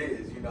what it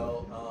is, you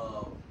know?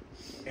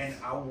 And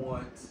I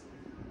want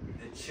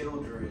the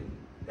children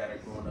that are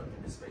growing up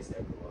in the space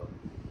that grew up,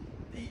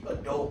 the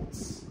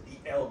adults, the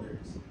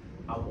elders,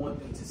 I want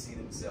them to see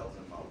themselves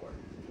in my work.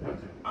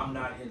 Okay. I'm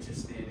not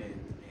interested in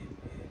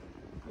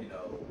you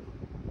know,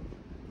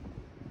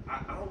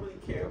 I don't really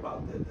care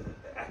about the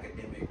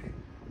academic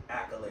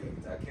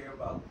accolades. I care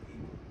about the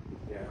people.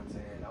 You know what I'm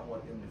saying? I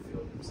want them to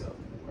feel themselves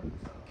in the work.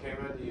 So.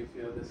 Kaima, do you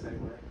feel the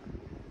same way?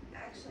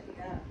 Actually,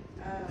 yeah.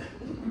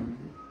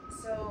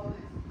 So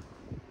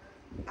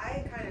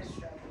I kind of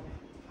struggle.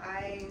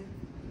 I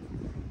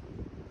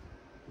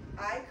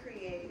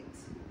create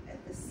at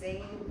the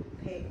same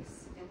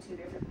pace in two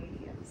different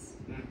mediums.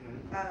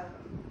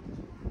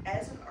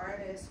 As an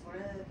artist, one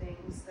of the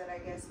things that I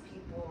guess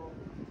people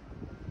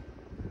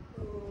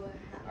who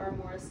are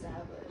more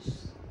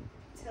established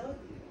tell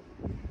you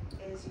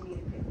is you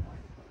need to pick one.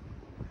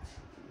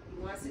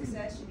 You want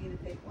success, you need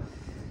to pick one.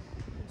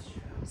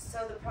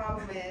 So the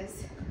problem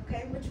is,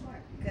 okay, which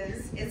one?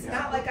 Because it's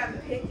not like I'm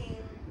picking,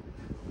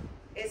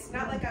 it's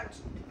not like I'm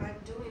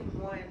doing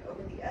one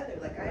over the other.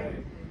 Like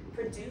I'm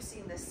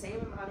producing the same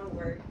amount of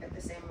work at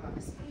the same amount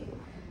of speed.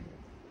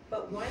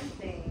 But one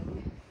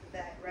thing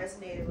that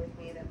resonated with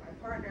me that my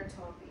partner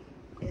told me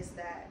is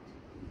that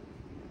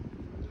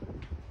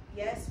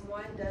yes,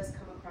 one does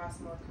come across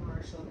more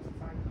commercial than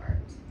fine art.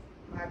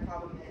 My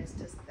problem is,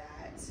 does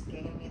that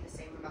gain me the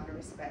same amount of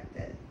respect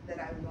that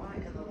I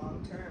want in the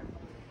long term?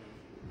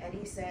 And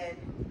he said,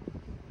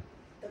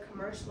 the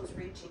commercial is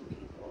reaching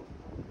people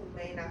who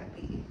may not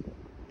be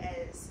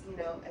as, you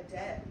know,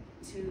 adept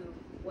to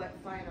what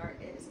fine art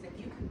is. And if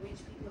you can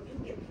reach people, if you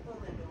can get people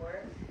in the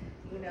door,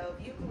 you know,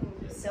 if you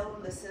can sell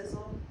them the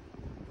sizzle,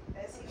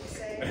 as he would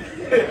say,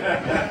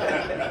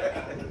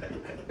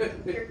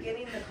 you're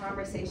getting the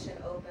conversation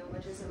open,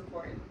 which is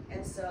important.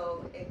 And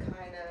so it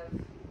kind of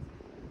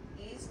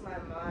eased my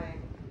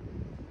mind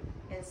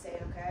and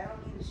saying, okay, I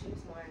don't need to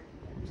choose one.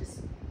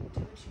 Just do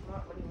what you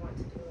want when you want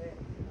to do it.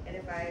 And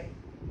if I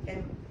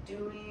am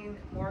doing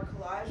more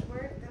collage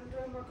work, then I'm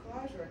doing more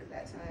collage work at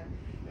that time.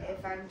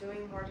 If I'm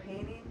doing more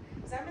painting,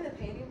 because I'm in the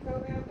painting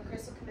program, but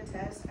Crystal can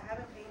attest, I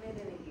haven't painted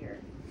in a year.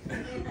 I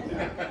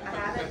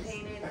haven't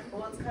painted,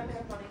 well, it's coming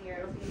up on a year.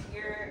 It'll be a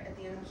year at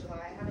the end of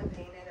July. I haven't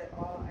painted at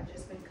all. I've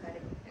just been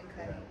cutting and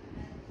cutting.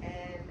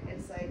 And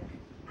it's like,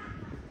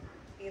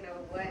 you know,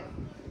 what,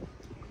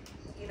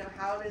 you know,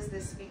 how does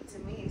this speak to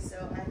me? So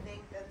I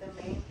think that the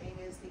main thing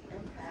is the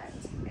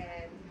impact.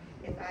 And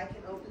if I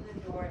can open the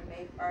door and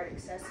make art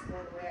accessible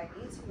the way I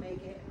need to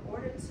make it in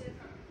order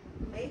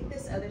to make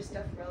this other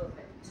stuff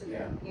relevant to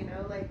them, you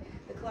know, like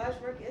the collage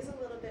work is a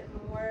little bit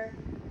more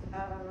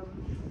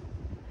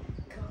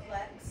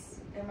complex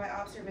in my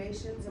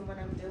observations and what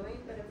I'm doing,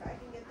 but if I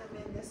can get them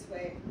in this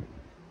way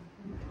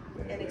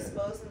and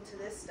expose them to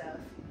this stuff,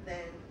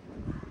 then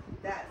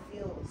that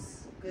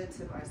feels good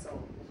to my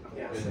soul.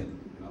 Yeah.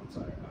 I'm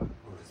sorry, I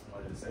just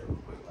wanted to say real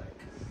quick, like,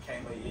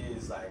 Kaima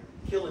is like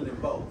killing them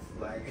both.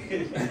 Like,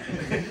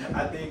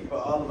 I think for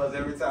all of us,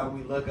 every time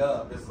we look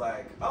up, it's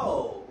like,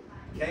 oh,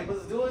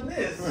 Kaima's doing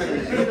this.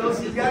 You know,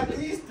 she's got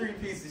these 3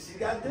 pieces. She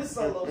got this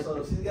solo,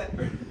 so she's got,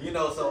 you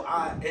know, so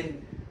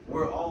and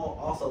we're all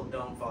also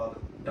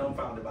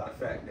dumbfounded by the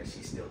fact that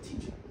she's still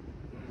teaching.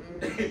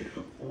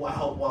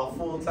 while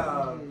full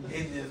time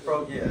in this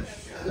program.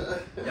 Yeah,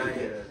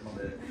 my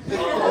bad.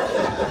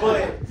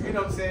 But you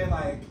know what I'm saying?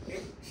 Like,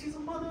 she's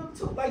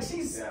too. Like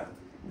she's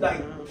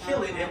like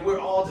killing, and we're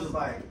all just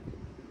like,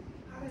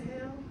 how the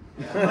hell?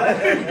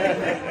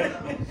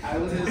 I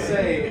was gonna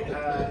say,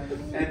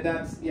 and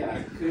that's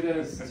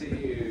kudos to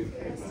you,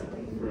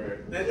 Kaima,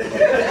 for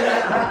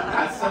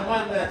as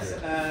someone that's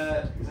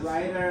a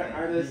writer,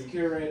 artist,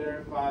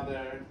 curator,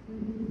 father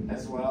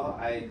as well.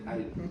 I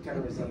kind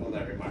of resemble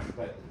that remark,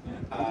 but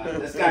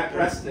this guy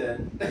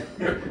Preston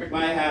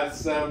might have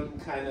some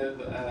kind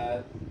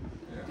of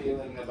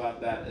feeling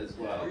about that as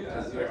well,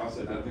 because you're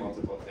also doing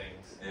multiple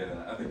things.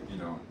 Yeah, I think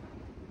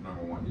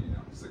number one,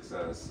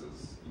 success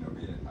is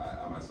being.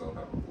 I myself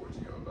have a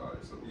 14-year-old daughter,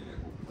 so being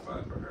able to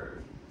provide for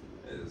her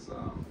is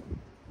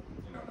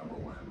number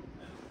one,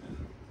 and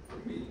for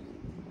me.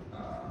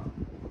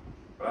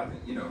 But I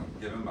think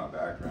given my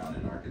background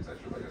in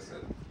architecture, like I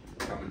said,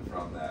 coming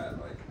from that,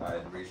 like I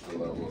had reached a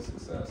level of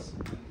success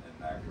in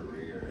that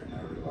career, and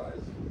I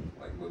realized,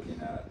 like looking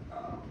at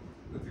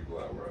the people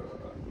that were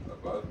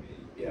above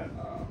me,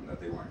 that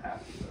they weren't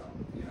happy though.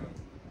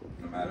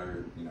 No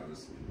matter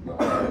this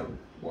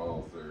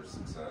wealth or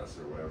success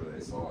or whatever they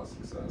saw as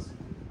success,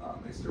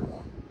 they still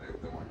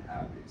weren't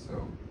happy.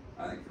 So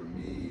I think for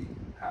me,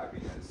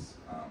 happiness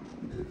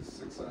is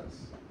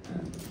success,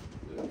 and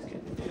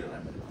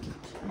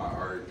my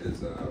art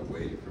is a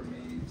way for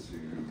me to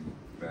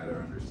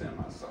better understand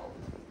myself.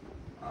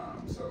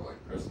 So like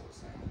Crystal was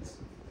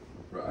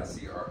saying, I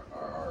see our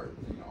art,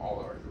 all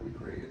the art that we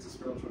create, it's a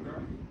spiritual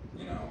journey.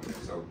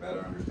 So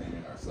better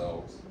understanding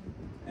ourselves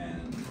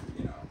and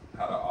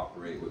how to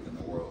operate within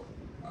the world.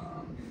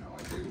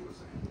 Like David was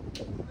saying,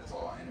 it's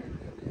all energy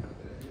at the end of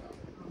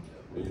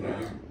the day.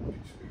 You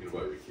speaking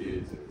about your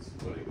kids, and it's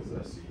funny because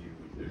I see you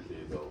with your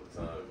kids all the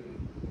time,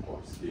 and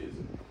Mark's kids,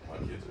 and my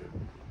kids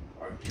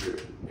are here.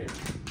 And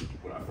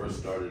when I first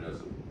started as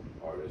an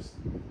artist,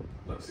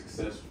 like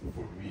success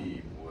for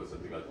me was, I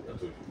think I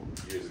told you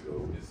years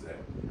ago, is that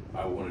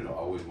I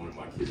always wanted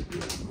my kids to be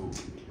in school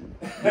with me.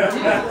 and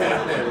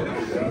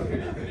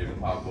they would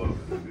pop up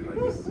and be like,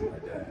 this is my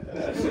dad.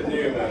 That's what you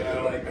do,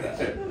 I like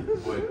that.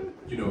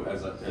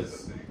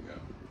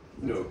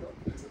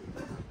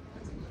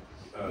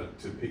 But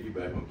to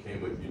piggyback on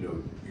Kaima,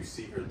 you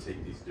see her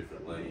take these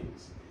different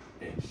lanes,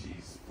 and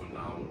she's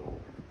phenomenal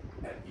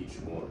at each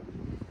one.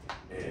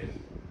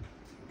 And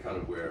kind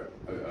of where,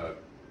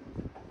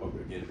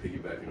 again,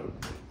 piggybacking on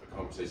a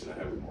conversation I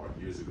had with Mark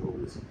years ago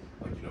is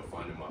like,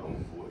 finding my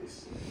own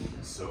voice.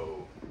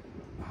 So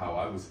how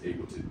I was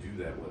able to do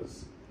that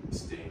was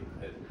staying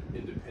an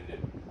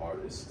independent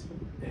artist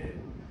and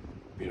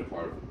being a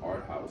part of an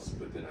art house,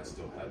 but then I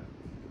still had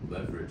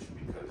leverage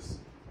because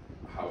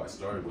how I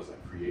started was I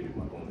created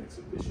my own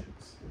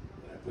exhibitions,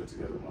 and I put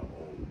together my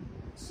own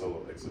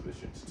solo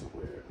exhibitions to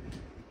where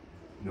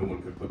no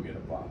one could put me in a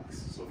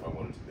box. So if I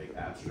wanted to make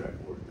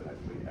abstract work, then I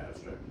could make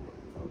abstract work.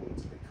 If I wanted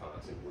to make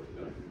content work,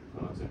 then I could do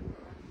content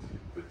work.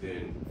 But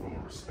then from a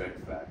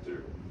respect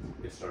factor,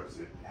 it starts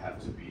to have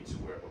to be to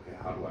where, okay,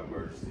 how do I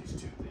merge these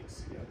two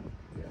things together?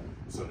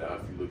 So now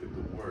if you look at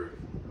the work,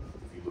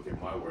 if you look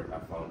at my work, I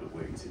found a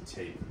way to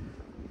take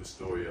the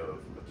story of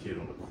a kid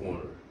on the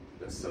corner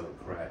that's selling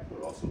crack,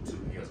 but also too,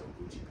 he has on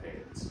Gucci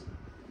pants.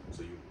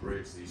 So you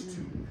bridge these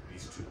two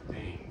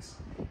things,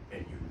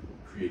 and you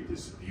create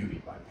this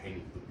beauty by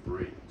painting the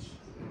bridge,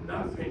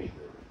 not painting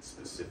the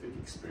specific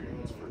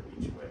experience for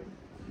each way.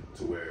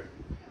 To where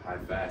high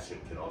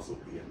fashion can also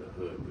be in the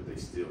hood, but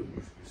you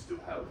still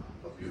have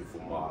a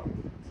beautiful model,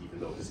 even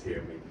though his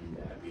hair may be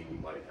nappy and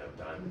he might have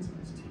diamonds in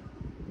his teeth.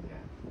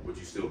 But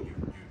you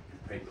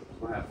paint the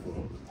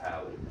platform, the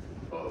palette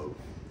of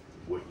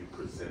what you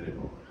presented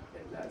on,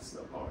 and that's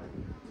the art.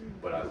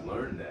 But I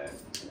learned that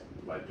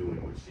by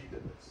doing what she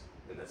does,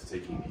 and that's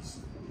taking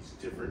these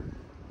different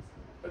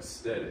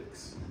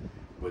aesthetics,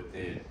 but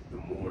then the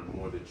more and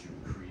more that you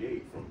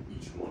create from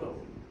each one of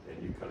them,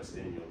 and you kind of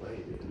stay in your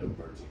lane, they end up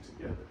merging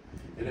together.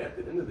 And at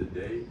the end of the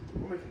day,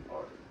 we're making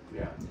art.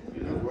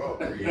 We're all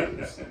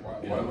creators.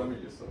 Why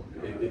limit yourself?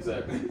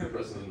 Exactly.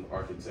 Preston's an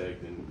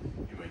architect,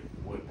 and you make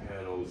wood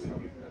panels, and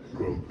you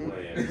grow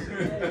plants. You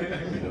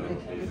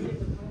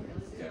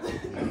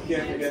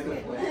can't forget the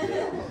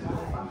plants.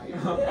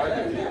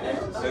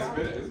 It's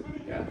been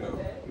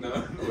no.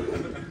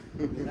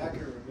 And I can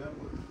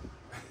remember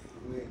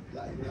when,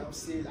 like, I'm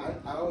serious.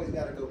 I always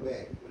gotta go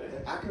back.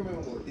 I can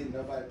remember when didn't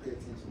nobody pay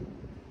attention.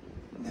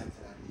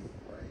 Nothing I did,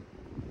 right?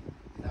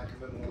 And I can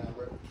remember when I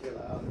worked with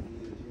Killer all the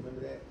years. You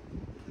remember that?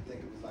 I think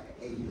it was like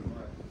an 8-year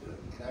run.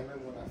 And I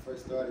remember when I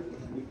first started, we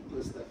would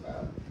put stuff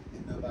out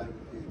and nobody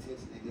would pay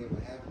attention. And then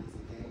what happened is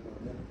it gained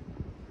momentum.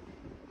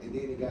 And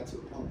then it got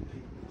to a point where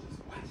people would just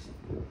watch it.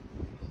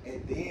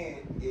 And then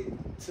it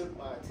took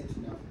my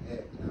attention off of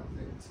that, and I was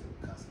able to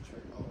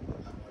concentrate on what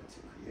I wanted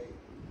to create.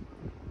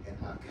 And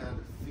I kind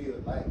of feel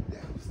like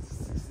that was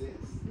the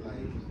success. Like,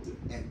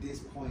 at this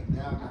point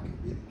now, I can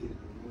really get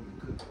in the room and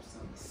cook up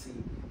something,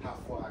 see how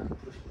far I can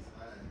push this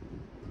line,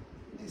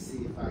 and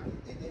see if I can.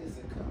 And then it's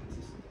in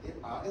competition.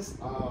 It's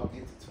all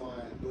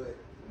intertwined, but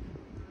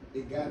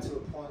it got to a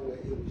point where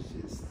it was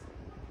just,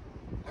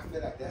 I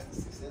feel like that's the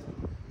success.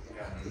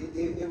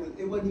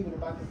 It wasn't even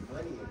about the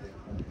money at that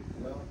point,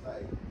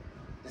 like,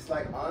 it's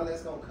like all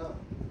that's gonna come.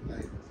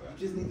 Like you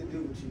just need to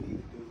do what you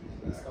need to do,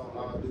 and it's gonna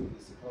all do what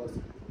it's supposed to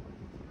do.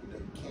 You know,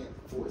 you can't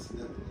force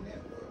nothing in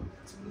that world.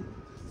 To me,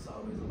 It's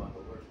always about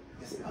the work.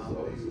 it's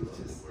always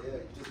just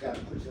you just gotta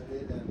put your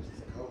head down and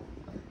just go.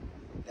 Like,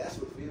 that's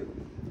what feels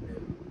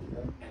good.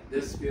 And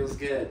this feels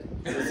good.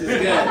 This is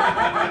good.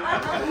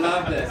 I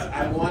love this.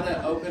 I want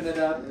to open it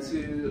up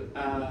to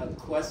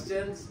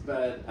questions,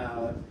 but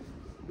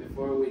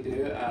before we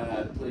do,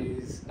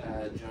 please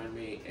join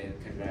me in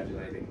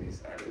congratulating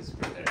these artists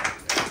for their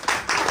activities.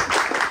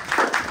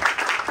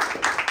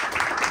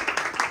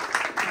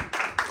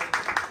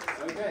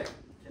 Okay.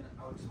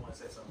 I just want to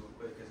say something real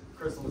quick, because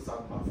Crystal was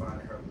talking about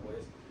finding her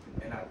voice,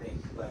 and I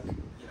think, like,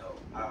 you know,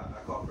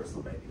 I call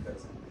Crystal baby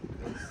cousin.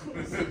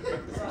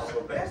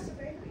 That's the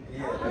baby.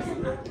 Yeah, that's the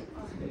baby.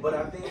 But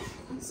I think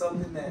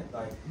something that,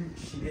 like,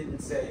 she didn't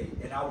say,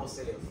 and I will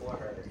say it for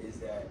her, is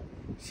that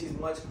she's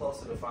much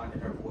closer to finding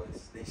her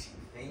voice than she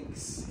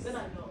thinks. Then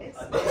I know.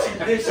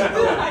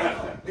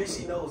 Then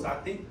she knows. I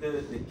think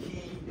the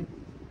key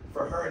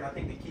for her, and I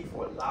think the key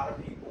for a lot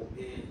of people,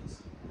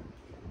 is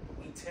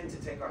we tend to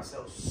take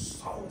ourselves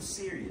so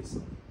serious.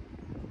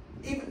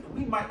 Even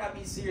we might not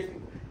be serious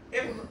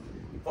people.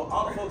 For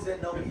all the folks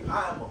that know me,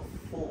 I am a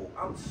fool.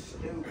 I'm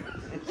stupid.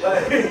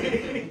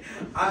 Like,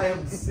 I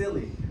am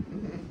silly.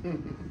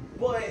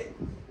 But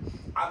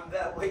I'm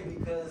that way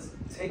because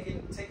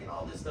taking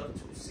all this stuff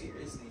too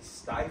seriously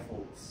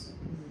stifles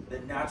the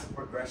natural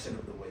progression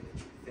of the way that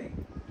you think.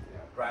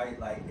 Right?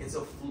 Like it's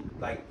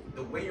like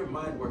the way your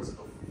mind works is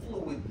a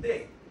fluid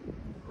thing.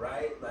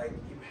 Right? Like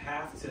you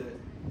have to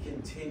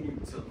continue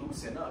to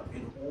loosen up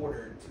in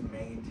order to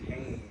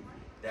maintain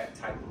that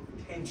type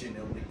of tension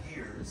of the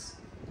gears,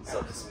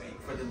 so to speak,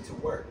 for them to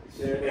work.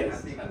 There it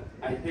is.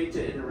 I hate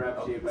to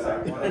interrupt you, but I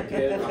want to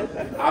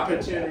give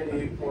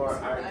opportunity for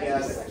our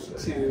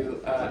guests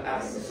to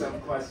ask some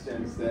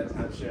questions that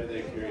I'm sure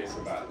they're curious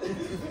about.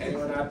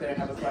 Anyone out there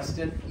have a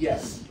question?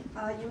 Yes.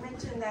 You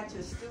mentioned that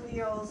your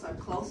studios are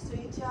close to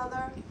each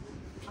other.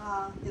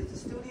 Is the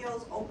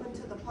studios open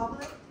to the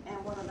public,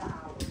 and what are the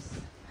hours?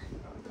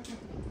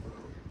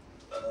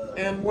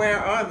 And where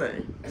are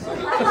they?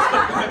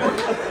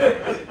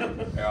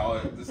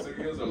 The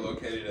studios are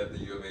located at the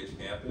U of H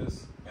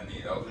campus and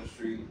the Elgin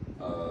Street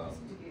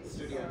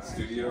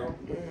studio.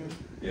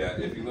 Yeah,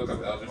 if you look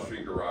up Elgin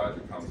Street Garage,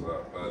 it comes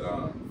up. But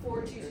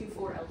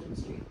 4224 Elgin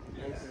Street.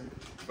 Yes.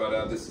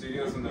 But the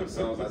studios in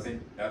themselves, I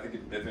think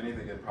if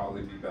anything, it'd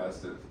probably be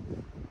best if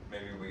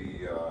maybe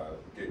we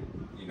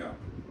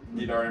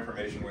get our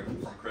information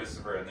from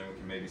Christopher, and then we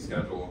can maybe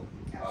schedule.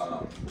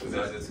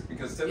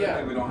 Because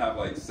typically we don't have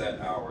like set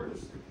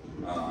hours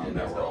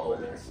that we're all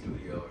in.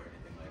 Studio or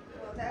anything like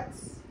that. Well,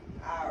 that's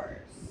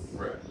ours.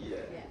 Right. Yeah.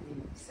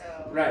 So.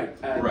 Right.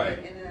 Right.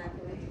 And then I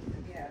believe,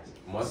 yeah.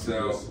 My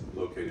studio's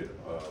located,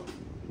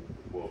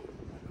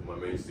 my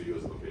main studio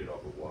is located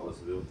off of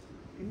Wallaceville,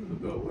 the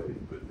Beltway,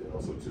 but then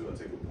also too, I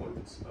take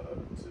appointments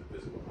to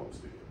visit my home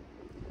studio.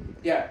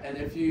 Yeah, and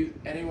if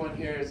anyone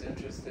here is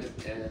interested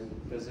in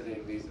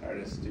visiting these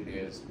artist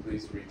studios,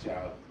 please reach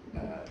out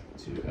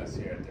to us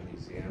here at the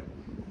museum,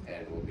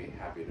 and we'll be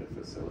happy to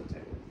facilitate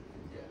it.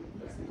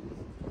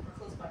 We're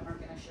close by, Mark,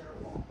 and I share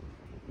a wall.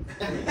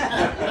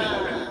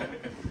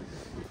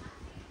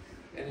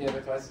 Any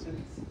other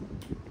questions?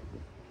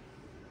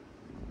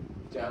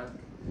 John?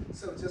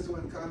 So just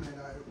one comment.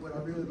 What I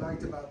really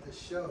liked about this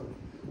show,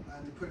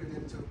 and to put it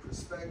into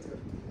perspective,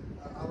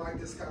 I like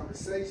this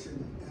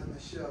conversation and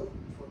the show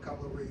for a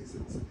couple of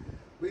reasons.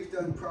 We've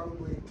done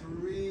probably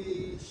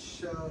 3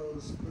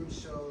 shows, group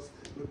shows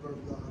with Bert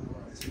Long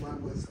artists.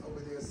 One was over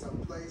there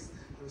someplace.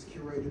 It was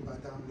curated by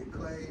Dominic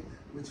Clay,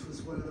 which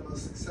was one of the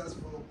most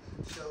successful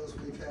shows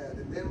we've had.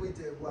 And then we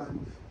did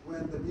one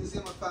when the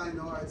Museum of Fine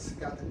Arts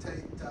got the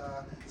taped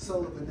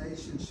Soul of a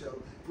Nation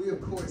show. We, of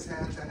course,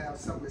 had to have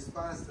some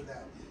response to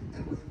that.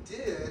 And we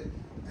did,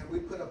 and we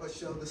put up a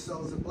show, The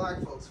Souls of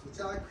Black Folks, which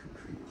I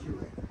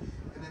curated.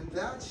 And in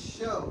that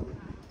show,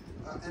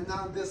 and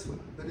not this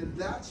one, but in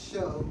that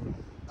show,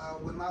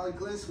 when Molly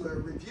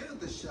Glensler reviewed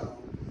the show,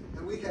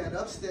 and we had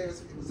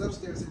upstairs, it was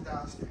upstairs and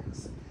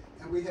downstairs,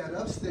 and we had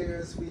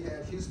upstairs, we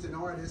had Houston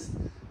artists,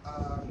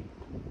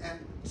 and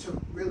to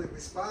really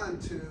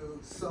respond to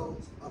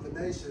Souls of a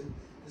Nation,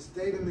 is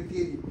David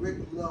McGee, Rick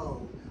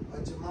Lowe,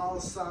 Jamal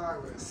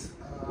Cyrus,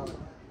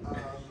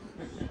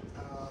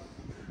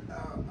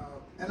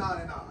 and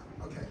on and on.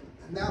 Okay,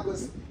 and that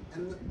was,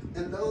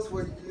 and those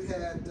were, you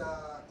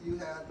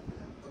had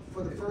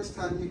for the first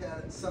time you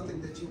had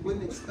something that you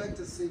wouldn't expect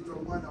to see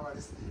from one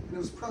artist, and it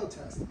was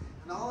protest.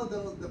 And all of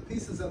those, the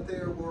pieces up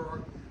there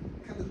were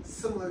kind of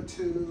similar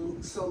to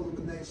Soul of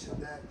a Nation,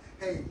 that,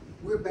 hey,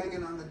 we're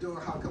banging on the door,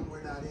 how come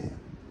we're not in?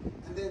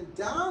 And then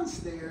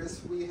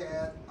downstairs,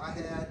 I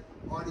had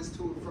artists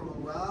who were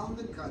from around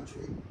the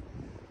country,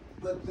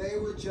 but they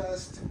were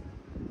just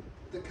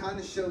the kind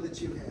of show that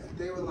you had.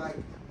 They were like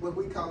what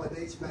we call it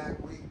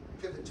HMAAC, we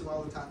pivot to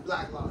all the time,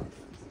 Black Life.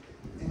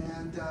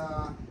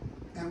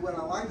 And what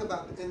I like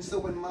about it, and so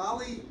when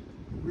Molly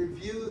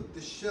reviewed the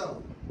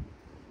show,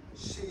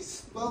 she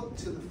spoke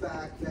to the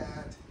fact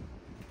that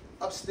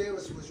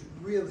upstairs was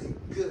really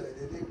good,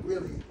 and it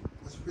really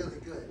was really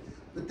good.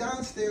 But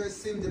downstairs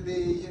seemed to be,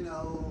 you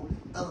know,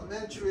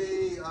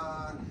 elementary,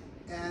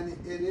 and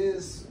it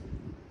is,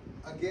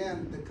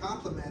 again, the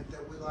compliment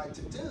that we like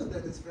to do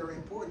that is very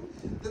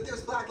important, that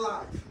there's Black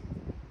life,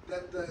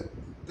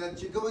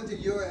 that you go into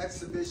your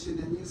exhibition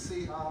and you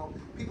see how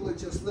people are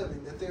just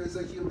living, that there is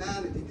a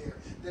humanity there,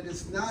 that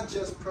it's not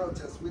just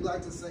protest. We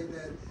like to say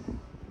that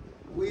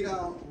we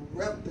don't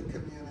rep the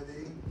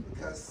community,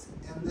 because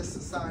in this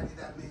society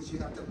that means you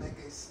have to make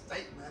a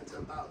statement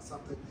about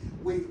something.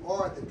 We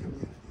are the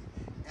community.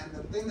 And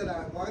the thing that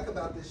I like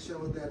about this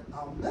show, that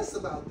I'll miss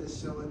about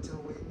this show until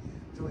we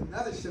do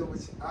another show,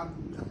 which I'm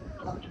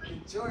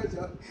in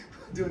Georgia,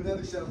 do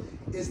another show,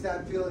 is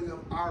that feeling of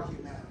our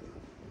humanity,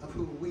 of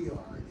who we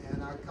are.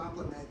 And I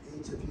compliment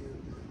each of you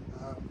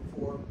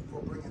for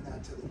bringing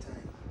that to the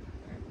table.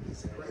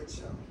 It's a great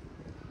show.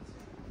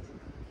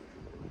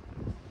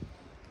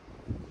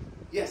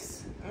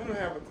 Yes. I don't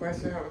have a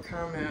question, I have a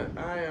comment.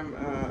 I am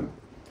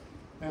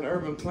an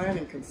urban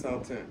planning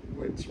consultant,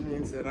 which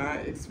means that I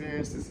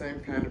experience the same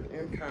kind of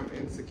income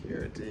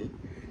insecurity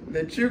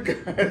that you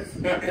guys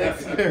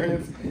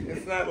experience.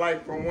 It's not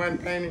like from one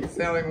painting,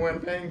 selling one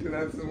painting to the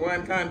next,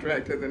 one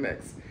contract to the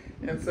next.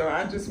 And so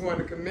I just want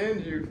to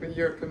commend you for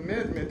your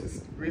commitment to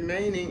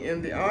remaining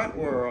in the art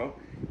world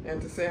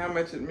and to say how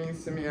much it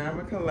means to me. I'm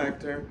a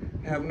collector,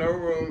 have no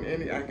room,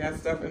 I got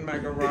stuff in my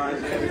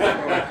garage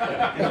anymore.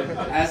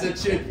 As it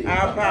should be.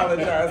 I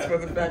apologize for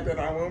the fact that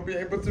I won't be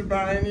able to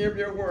buy any of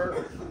your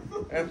work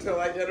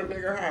until I get a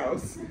bigger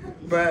house.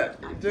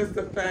 But just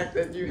the fact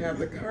that you have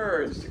the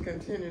courage to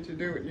continue to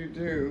do what you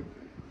do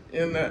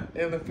in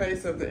the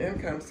face of the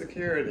income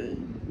security.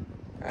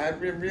 I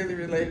really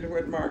related to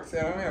what Mark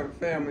said. I don't have a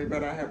family,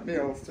 but I have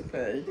bills to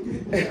pay.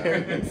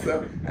 And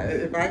so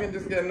if I can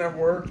just get enough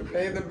work to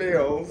pay the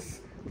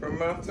bills from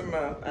month to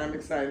month, I'm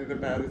excited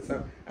about it.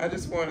 So I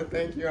just want to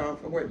thank you all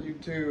for what you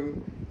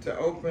do to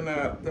open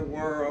up the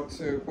world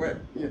to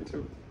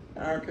to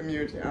our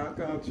community, our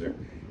culture,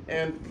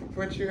 and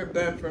for what you have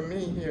done for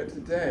me here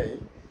today.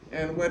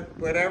 And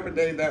whatever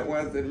day that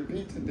was that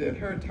Evita did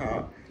her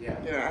talk,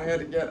 yeah. You know, I had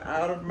to get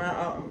out of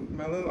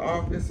my little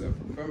office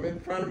from in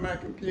front of my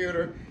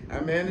computer.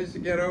 I managed to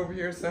get over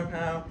here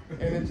somehow,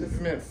 and it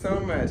just meant so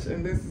much.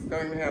 And this is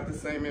going to have the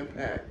same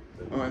impact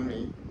on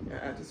me.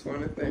 I just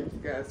want to thank you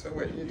guys for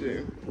what you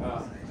do.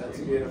 Oh, that's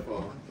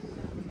beautiful.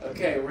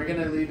 Okay, we're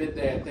going to leave it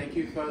there. Thank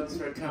you, folks,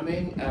 for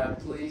coming.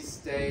 Please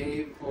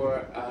stay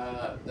for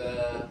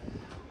the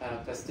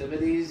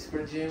festivities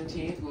for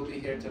Juneteenth. We'll be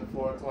here till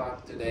 4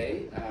 o'clock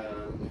today.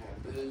 We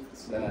have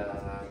booths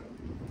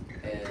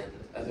and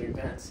other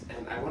events.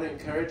 And I want to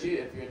encourage you,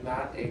 if you're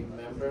not a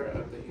member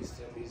of the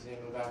Houston Museum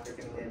of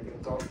African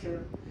American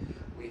Culture,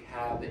 we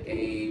have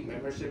a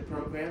membership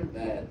program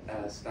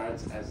that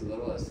starts as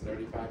little as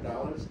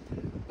 $35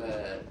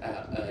 but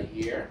a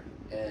year.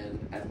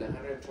 And at the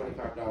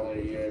 $125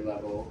 a year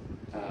level,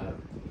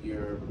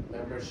 your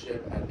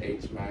membership at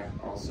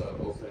HMAAC also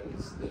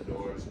opens the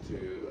doors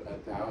to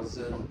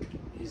 1,000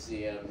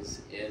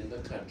 museums in the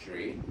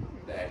country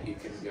that you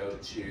can go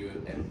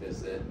to and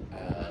visit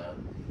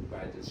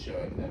by just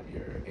showing them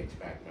your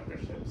HMAAC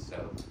membership.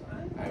 So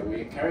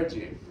we encourage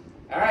you.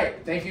 All right,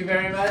 thank you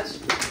very much.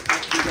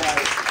 Thank you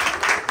guys.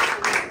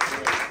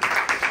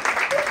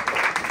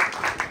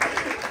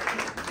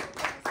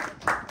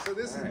 So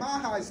this is my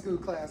high school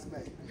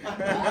classmate.